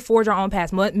had to forge our own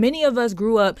path. Many of us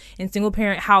grew up in single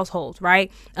parent households, right?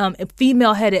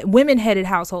 Women-headed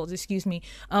households,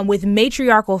 with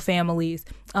matriarchal families,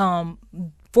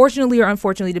 fortunately or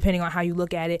unfortunately, depending on how you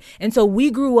look at it. And so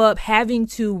we grew up having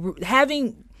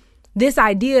this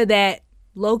idea that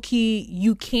low-key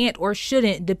you can't or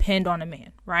shouldn't depend on a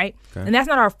man, right? Okay. And that's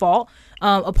not our fault.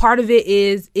 A part of it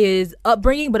is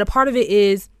upbringing, but a part of it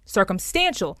is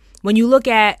circumstantial. When you look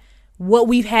at what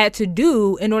we've had to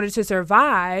do in order to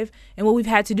survive and what we've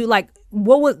had to do, I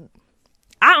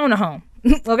own a home.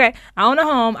 Okay, I own a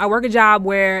home. I work a job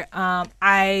where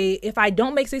if I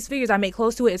don't make 6 figures, I make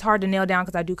close to it. It's hard to nail down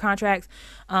because I do contracts.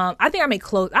 I think I make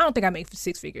close. I don't think I make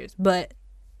 6 figures, but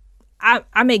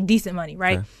I make decent money,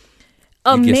 right? Okay.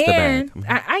 A man,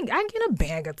 I get a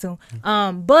bag or two.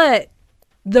 But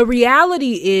the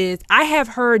reality is, I have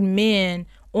heard men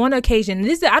on occasion.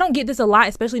 I don't get this a lot,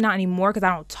 especially not anymore because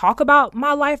I don't talk about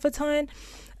my life a ton.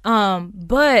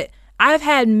 But I've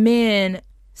had men.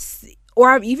 Or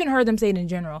I've even heard them say it in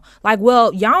general, like,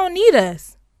 well, y'all don't need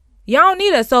us. Y'all don't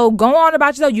need us. So go on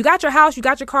about yourself. You got your house, you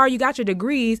got your car, you got your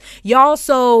degrees. Y'all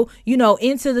so,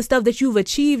 into the stuff that you've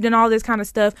achieved and all this kind of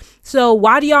stuff. So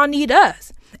why do y'all need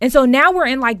us? And so now we're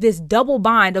in like this double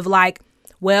bind of like,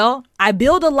 well, I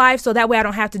build a life so that way I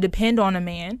don't have to depend on a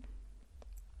man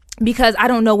because I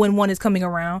don't know when one is coming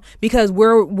around, because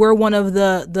we're one of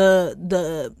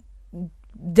the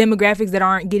demographics that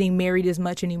aren't getting married as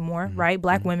much anymore, mm-hmm. right?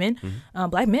 Black mm-hmm. women, mm-hmm.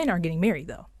 Black men aren't getting married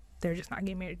though. They're just not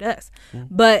getting married to us.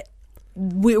 Mm-hmm. But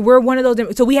we're one of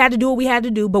those. So we had to do what we had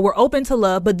to do, but we're open to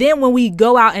love. But then when we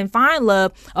go out and find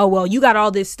love, oh, well, you got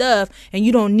all this stuff and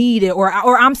you don't need it. Or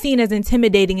I'm seen as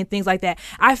intimidating and things like that.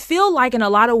 I feel like in a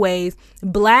lot of ways,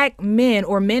 Black men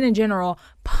or men in general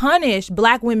punish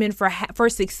Black women for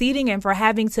succeeding and for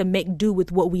having to make do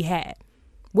with what we had.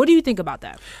 What do you think about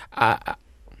that?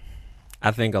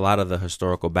 I think a lot of the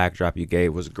historical backdrop you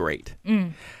gave was great.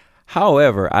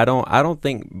 However, I don't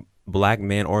think Black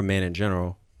men or men in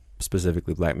general,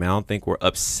 specifically Black men, I don't think we're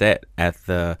upset at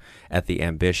the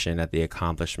ambition, at the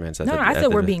accomplishments. I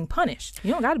said we're being punished.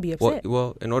 You don't got to be upset.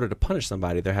 Well, in order to punish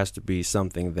somebody, there has to be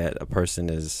something that a person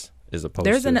is opposed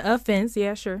There's to. There's an offense,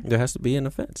 yeah, sure. There has to be an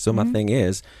offense. So my thing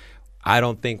is, I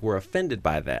don't think we're offended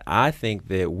by that. I think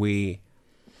that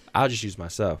I'll just use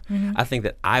myself. Mm-hmm. I think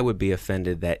that I would be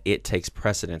offended that it takes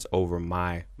precedence over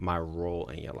my role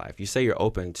in your life. You say you're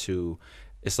open to,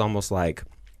 it's almost like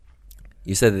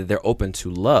you said that they're open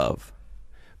to love,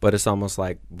 but it's almost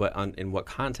like, in what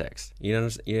context? You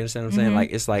understand what I'm saying? Like,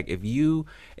 it's like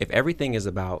if everything is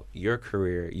about your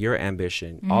career, your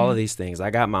ambition, all of these things,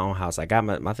 I got my own house, I got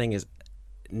my thing is,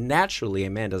 naturally a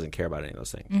man doesn't care about any of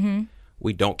those things.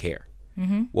 We don't care.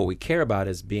 What we care about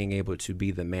is being able to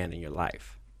be the man in your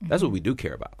life. That's what we do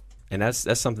care about. And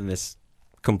that's something that's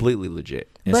completely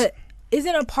legit. But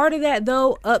isn't a part of that,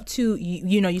 though, up to,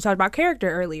 you talked about character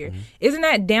earlier. Isn't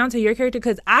that down to your character?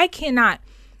 Because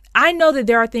I know that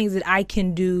there are things that I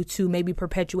can do to maybe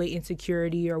perpetuate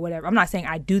insecurity or whatever. I'm not saying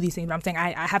I do these things, but I'm saying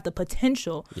I have the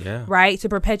potential, right, to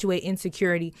perpetuate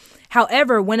insecurity.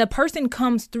 However, when a person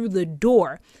comes through the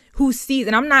door who sees,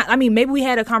 and maybe we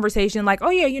had a conversation like, oh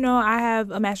yeah, I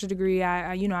have a master's degree.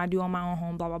 I do own my own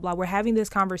home, blah, blah, blah. We're having this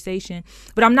conversation,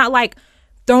 but I'm not like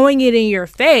throwing it in your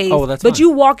face. Oh, that's but fine.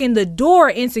 You walk in the door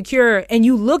insecure and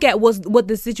you look at what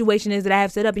the situation is that I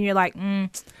have set up and you're like,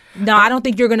 no, I don't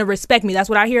think you're going to respect me. That's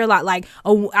what I hear a lot. Like,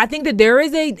 I think that there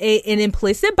is an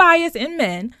implicit bias in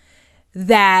men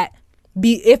that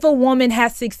if a woman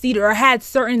has succeeded or have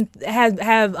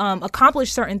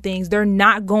accomplished certain things, they're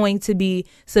not going to be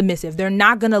submissive. They're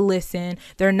not going to listen.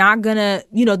 They're not going to,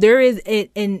 there is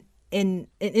an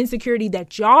insecurity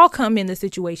that y'all come in the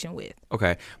situation with.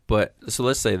 Okay. But so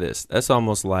let's say this. That's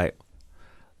almost like,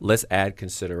 let's add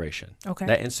consideration. Okay.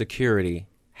 That insecurity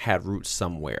had roots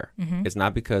somewhere. It's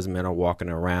not because men are walking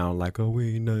around like, oh,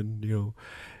 we ain't nothing,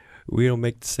 we don't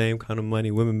make the same kind of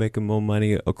money. Women making more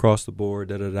money across the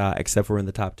board, except for in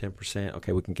the top 10%.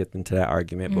 Okay, we can get into that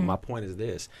argument. But my point is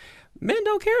this. Men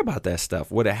don't care about that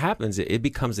stuff. What happens, it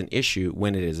becomes an issue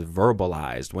when it is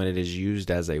verbalized, when it is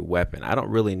used as a weapon. I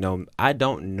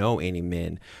don't know any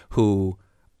men who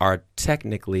are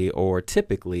technically or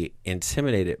typically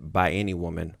intimidated by any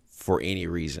woman for any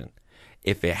reason.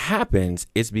 If it happens,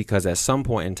 it's because at some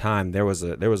point in time there was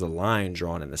a line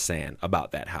drawn in the sand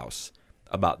about that house,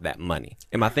 about that money.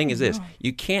 And my thing is this: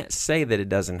 you can't say that it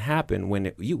doesn't happen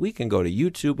when we can go to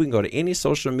YouTube, we can go to any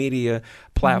social media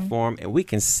platform, and we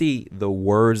can see the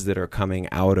words that are coming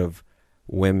out of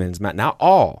women's mouth. Not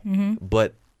all,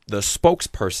 but the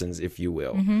spokespersons, if you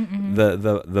will,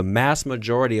 the mass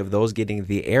majority of those getting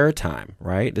the airtime.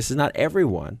 Right? This is not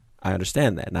everyone. I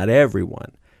understand that, not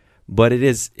everyone. But it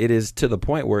is to the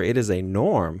point where it is a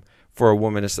norm for a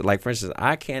woman to say, like, for instance,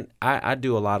 I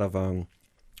do a lot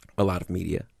of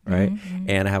media, right?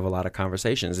 And I have a lot of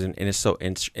conversations and it's so,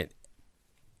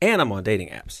 and I'm on dating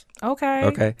apps.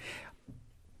 Okay.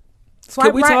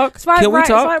 Can we talk? Can we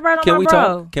talk? Swipe right on Can my we bro.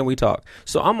 talk? Can we talk?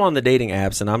 So I'm on the dating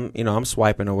apps and I'm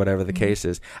swiping or whatever the case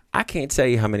is. I can't tell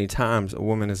you how many times a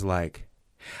woman is like,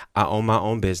 I own my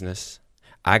own business.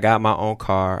 I got my own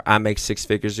car. I make 6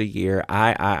 figures a year.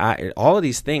 I all of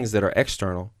these things that are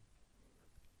external.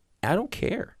 I don't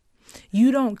care.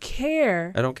 You don't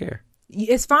care. I don't care.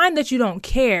 It's fine that you don't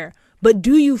care, but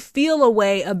do you feel a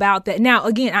way about that? Now,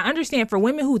 again, I understand for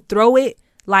women who throw it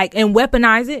like and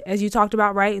weaponize it, as you talked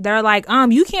about, right? They're like,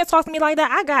 you can't talk to me like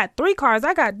that. I got 3 cars.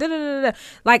 I got da-da-da-da.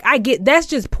 Like, I get that's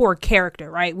just poor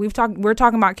character, right? We're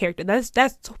talking about character.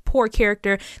 That's poor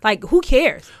character. Like, who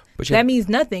cares? That means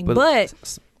nothing.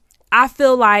 But I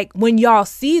feel like when y'all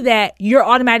see that,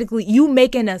 you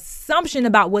make an assumption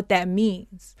about what that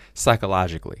means.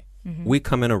 Psychologically, we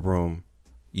come in a room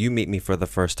you meet me for the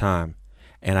first time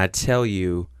and I tell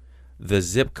you the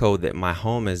zip code that my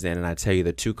home is in and I tell you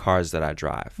the 2 cars that I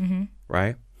drive,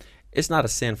 right? It's not a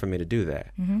sin for me to do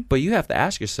that. But you have to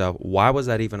ask yourself, why was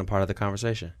that even a part of the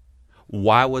conversation?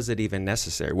 Why was it even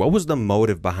necessary? What was the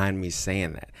motive behind me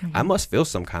saying that? I must feel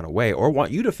some kind of way or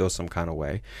want you to feel some kind of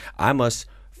way. I must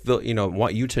feel,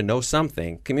 want you to know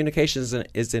something. Communication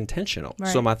is intentional.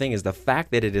 Right. So my thing is the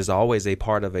fact that it is always a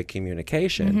part of a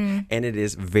communication and it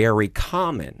is very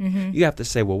common. You have to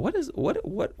say, well,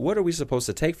 what are we supposed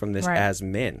to take from this as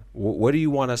men? What do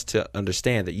you want us to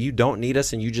understand? That you don't need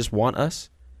us and you just want us?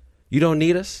 You don't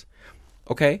need us?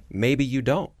 Okay, maybe you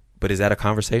don't. But is that a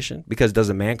conversation? Because does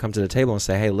a man come to the table and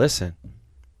say, hey, listen,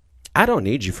 I don't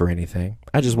need you for anything.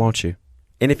 I just want you.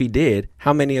 And if he did,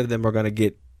 how many of them are going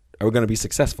to be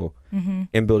successful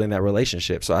in building that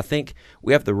relationship? So I think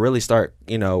we have to really start,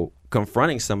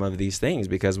 confronting some of these things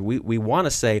because we want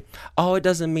to say, oh, it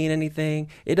doesn't mean anything.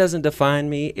 It doesn't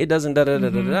define me. It doesn't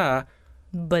da-da-da-da-da-da.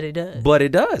 But it does. But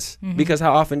it does. Because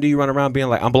how often do you run around being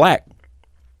like, I'm black?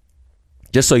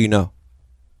 Just so you know,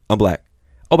 I'm black.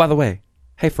 Oh, by the way,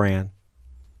 hey, Fran,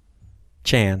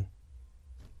 Chan,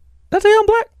 did I tell you I'm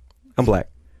black? I'm black.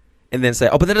 And then say,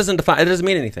 oh, but that doesn't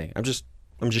mean anything. I'm just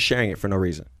sharing it for no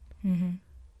reason.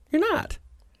 You're not.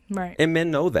 Right. And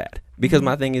men know that because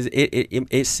my thing is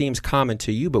it seems common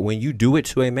to you, but when you do it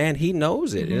to a man, he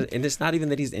knows it. And it's not even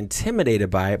that he's intimidated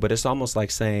by it, but it's almost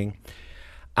like saying,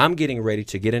 I'm getting ready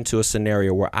to get into a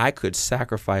scenario where I could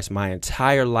sacrifice my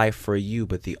entire life for you,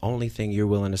 but the only thing you're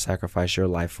willing to sacrifice your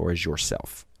life for is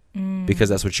yourself. Because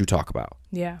that's what you talk about.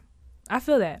 Yeah. I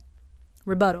feel that.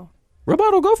 Rebuttal,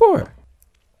 go for it.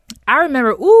 I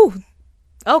remember,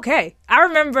 I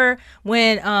remember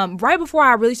when right before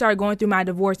I really started going through my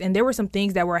divorce and there were some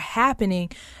things that were happening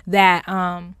that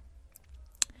I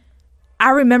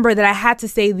remember that I had to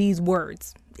say these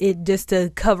words. It just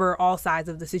to cover all sides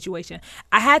of the situation.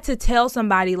 I had to tell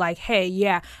somebody like, hey,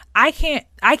 yeah, I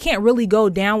can't really go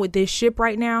down with this ship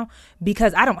right now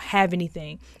because I don't have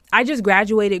anything. I just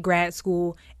graduated grad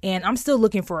school and I'm still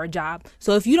looking for a job.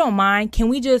 So if you don't mind, can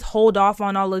we just hold off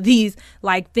on all of these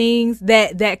like things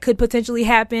that could potentially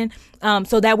happen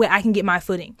so that way I can get my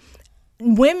footing?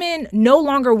 Women no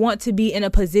longer want to be in a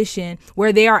position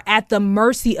where they are at the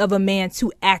mercy of a man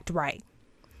to act right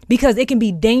because it can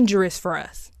be dangerous for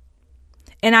us.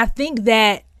 And I think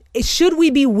that should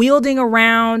we be wielding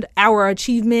around our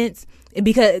achievements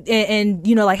because and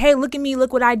like, hey, look at me,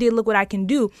 look what I did, look what I can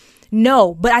do.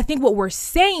 No, but I think what we're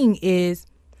saying is,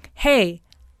 hey,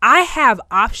 I have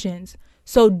options.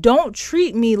 So don't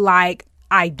treat me like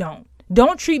I don't.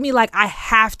 Don't treat me like I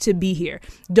have to be here.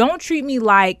 Don't treat me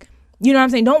like, you know what I'm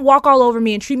saying? Don't walk all over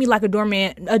me and treat me like a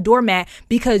doormat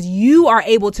because you are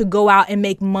able to go out and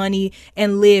make money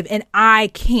and live and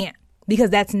I can't. Because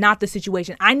that's not the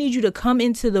situation. I need you to come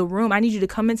into the room. I need you to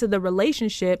come into the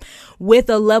relationship with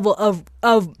a level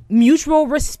of mutual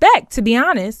respect, to be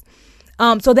honest.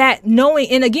 So that knowing,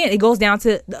 and again, it goes down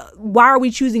to why are we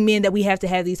choosing men that we have to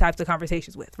have these types of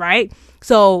conversations with, right?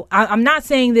 So I'm not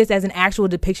saying this as an actual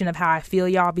depiction of how I feel,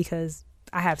 y'all, because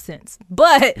I have sense.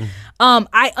 But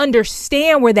I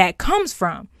understand where that comes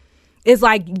from. It's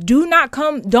like, don't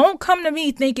come to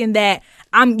me thinking that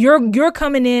you're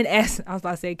coming in as, I was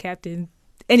about to say captain.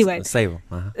 Anyway. Save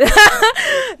them.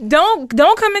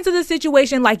 Don't come into the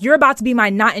situation like you're about to be my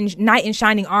knight in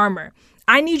shining armor.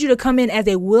 I need you to come in as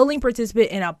a willing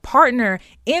participant and a partner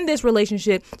in this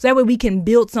relationship so that way we can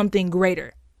build something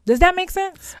greater. Does that make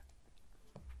sense?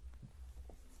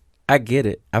 I get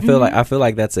it. I feel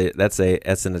like that's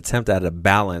an attempt at a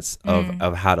balance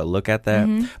of how to look at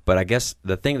that. But I guess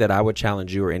the thing that I would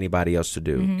challenge you or anybody else to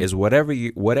do is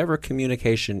whatever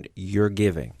communication you're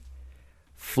giving,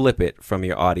 flip it from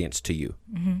your audience to you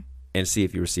and see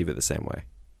if you receive it the same way.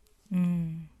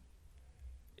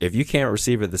 If you can't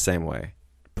receive it the same way,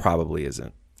 probably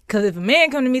isn't. Because if a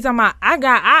man come to me talking about I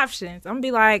got options, I'm gonna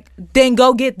be like, then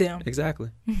go get them. Exactly.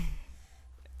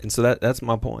 And so that's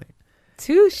my point.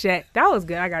 Touche. That was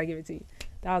good. I gotta give it to you.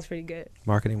 That was pretty good.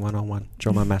 Marketing 101.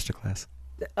 Join my masterclass.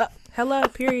 Hello.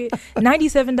 Period.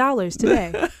 $97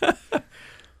 today.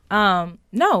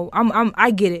 No,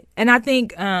 I get it, and I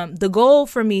think the goal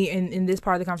for me in this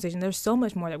part of the conversation, there's so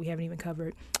much more that we haven't even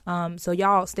covered. So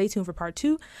y'all stay tuned for part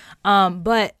 2.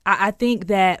 But I think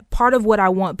that part of what I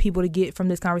want people to get from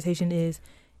this conversation is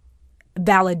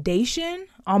validation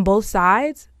on both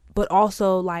sides, but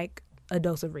also like a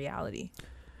dose of reality,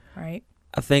 right?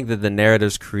 I think that the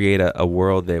narratives create a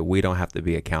world that we don't have to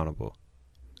be accountable.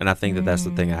 And I think that that's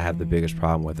the thing I have the biggest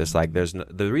problem with. It's like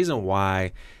the reason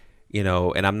why,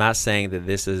 and I'm not saying that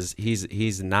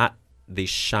he's not the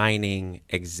shining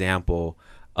example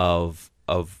of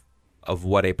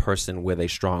what a person with a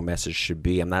strong message should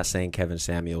be. I'm not saying Kevin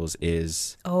Samuels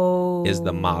is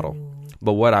the model,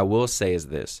 but what I will say is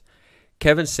this: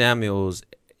 Kevin Samuels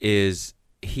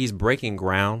he's breaking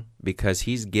ground because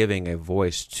he's giving a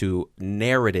voice to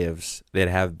narratives that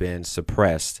have been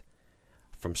suppressed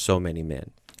from so many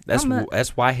men. That's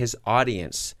why his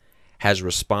audience has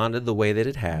responded the way that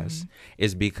it has,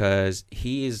 is because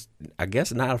he is, I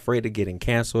guess, not afraid of getting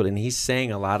canceled, and he's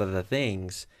saying a lot of the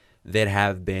things that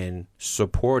have been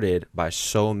supported by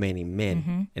so many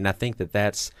men. And I think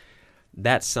that's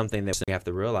something that we have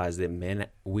to realize, that men,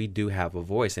 we do have a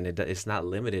voice, and it's not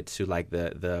limited to like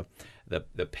the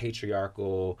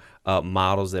patriarchal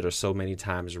models that are so many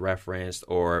times referenced,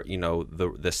 or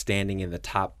the standing in the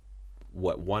top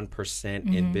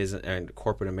 1% in business and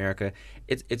corporate America.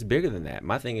 It's bigger than that.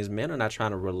 My thing is, men are not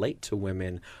trying to relate to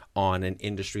women on an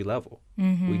industry level.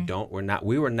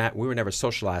 We were never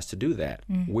socialized to do that.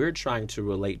 We're trying to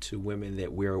relate to women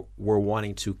that we're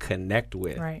wanting to connect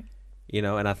with, right?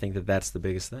 And I think that's the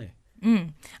biggest thing.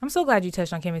 I'm so glad you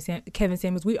touched on Kevin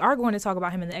Samuels. We are going to talk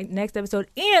about him in the next episode,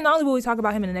 and not only will we talk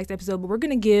about him in the next episode, but we're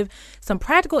going to give some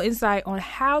practical insight on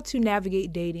how to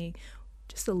navigate dating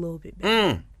just a little bit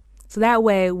better. So that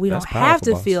way we don't have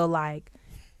to feel like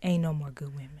ain't no more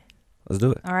good women. Let's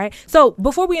do it. All right. So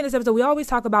before we end this episode, we always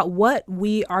talk about what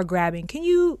we are grabbing. Can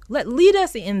you lead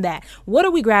us in that? What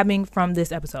are we grabbing from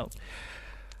this episode?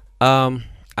 I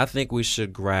think we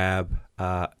should grab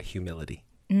humility.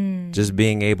 Just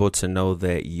being able to know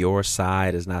that your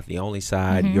side is not the only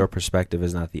side. Your perspective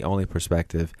is not the only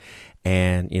perspective.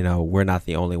 And, we're not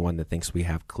the only one that thinks we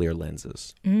have clear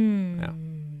lenses. Yeah.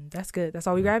 That's good. That's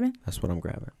all we grabbing? That's what I'm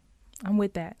grabbing. I'm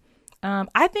with that.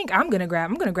 I think I'm gonna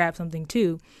grab something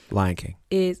too. Lion King.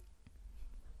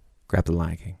 Grab the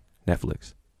Lion King.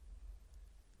 Netflix.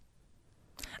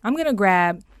 I'm gonna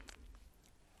grab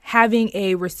having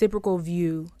a reciprocal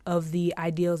view of the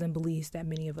ideals and beliefs that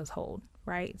many of us hold,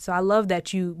 right? So I love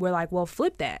that you were like, well,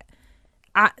 flip that.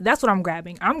 That's what I'm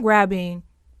grabbing. I'm grabbing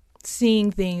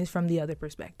seeing things from the other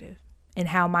perspective and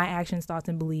how my actions, thoughts,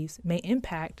 and beliefs may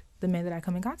impact the men that I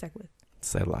come in contact with.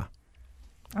 Selah.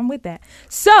 I'm with that.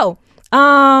 So,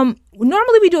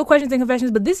 normally we do a questions and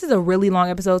confessions, but this is a really long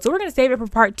episode, so we're going to save it for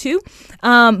part 2.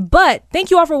 But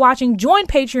thank you all for watching. Join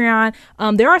Patreon.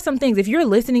 There are some things, if you're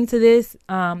listening to this,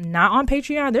 not on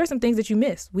Patreon, there are some things that you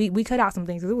missed. We cut out some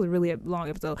things because it was really a long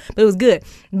episode, but it was good.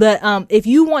 But, if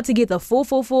you want to get the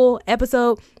full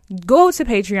episode, go to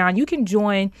Patreon. You can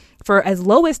join for as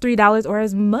low as $3 or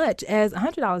as much as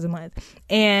 $100 a month.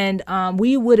 And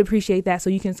we would appreciate that, so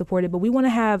you can support it. But we want to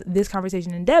have this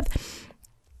conversation in depth.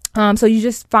 So you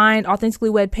just find Authentically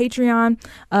Wed Patreon.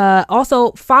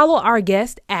 Also, follow our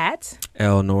guest at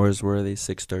L Norsworthy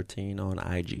 613 on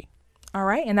IG. All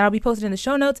right. And that'll be posted in the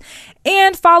show notes.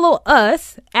 And follow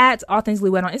us at Authentically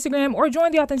Wed on Instagram, or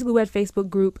join the Authentically Wed Facebook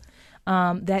group.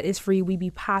 That is free. We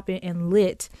be popping and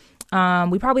lit.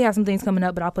 We probably have some things coming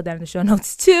up, but I'll put that in the show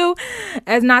notes too,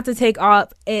 as not to take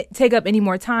up any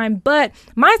more time. But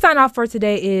my sign off for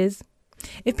today is,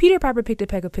 if Peter Piper picked a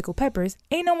peck of pickled peppers,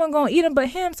 ain't no one gonna eat them but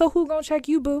him, so who gonna check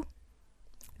you, boo?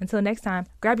 Until next time,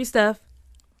 grab your stuff.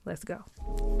 Let's go.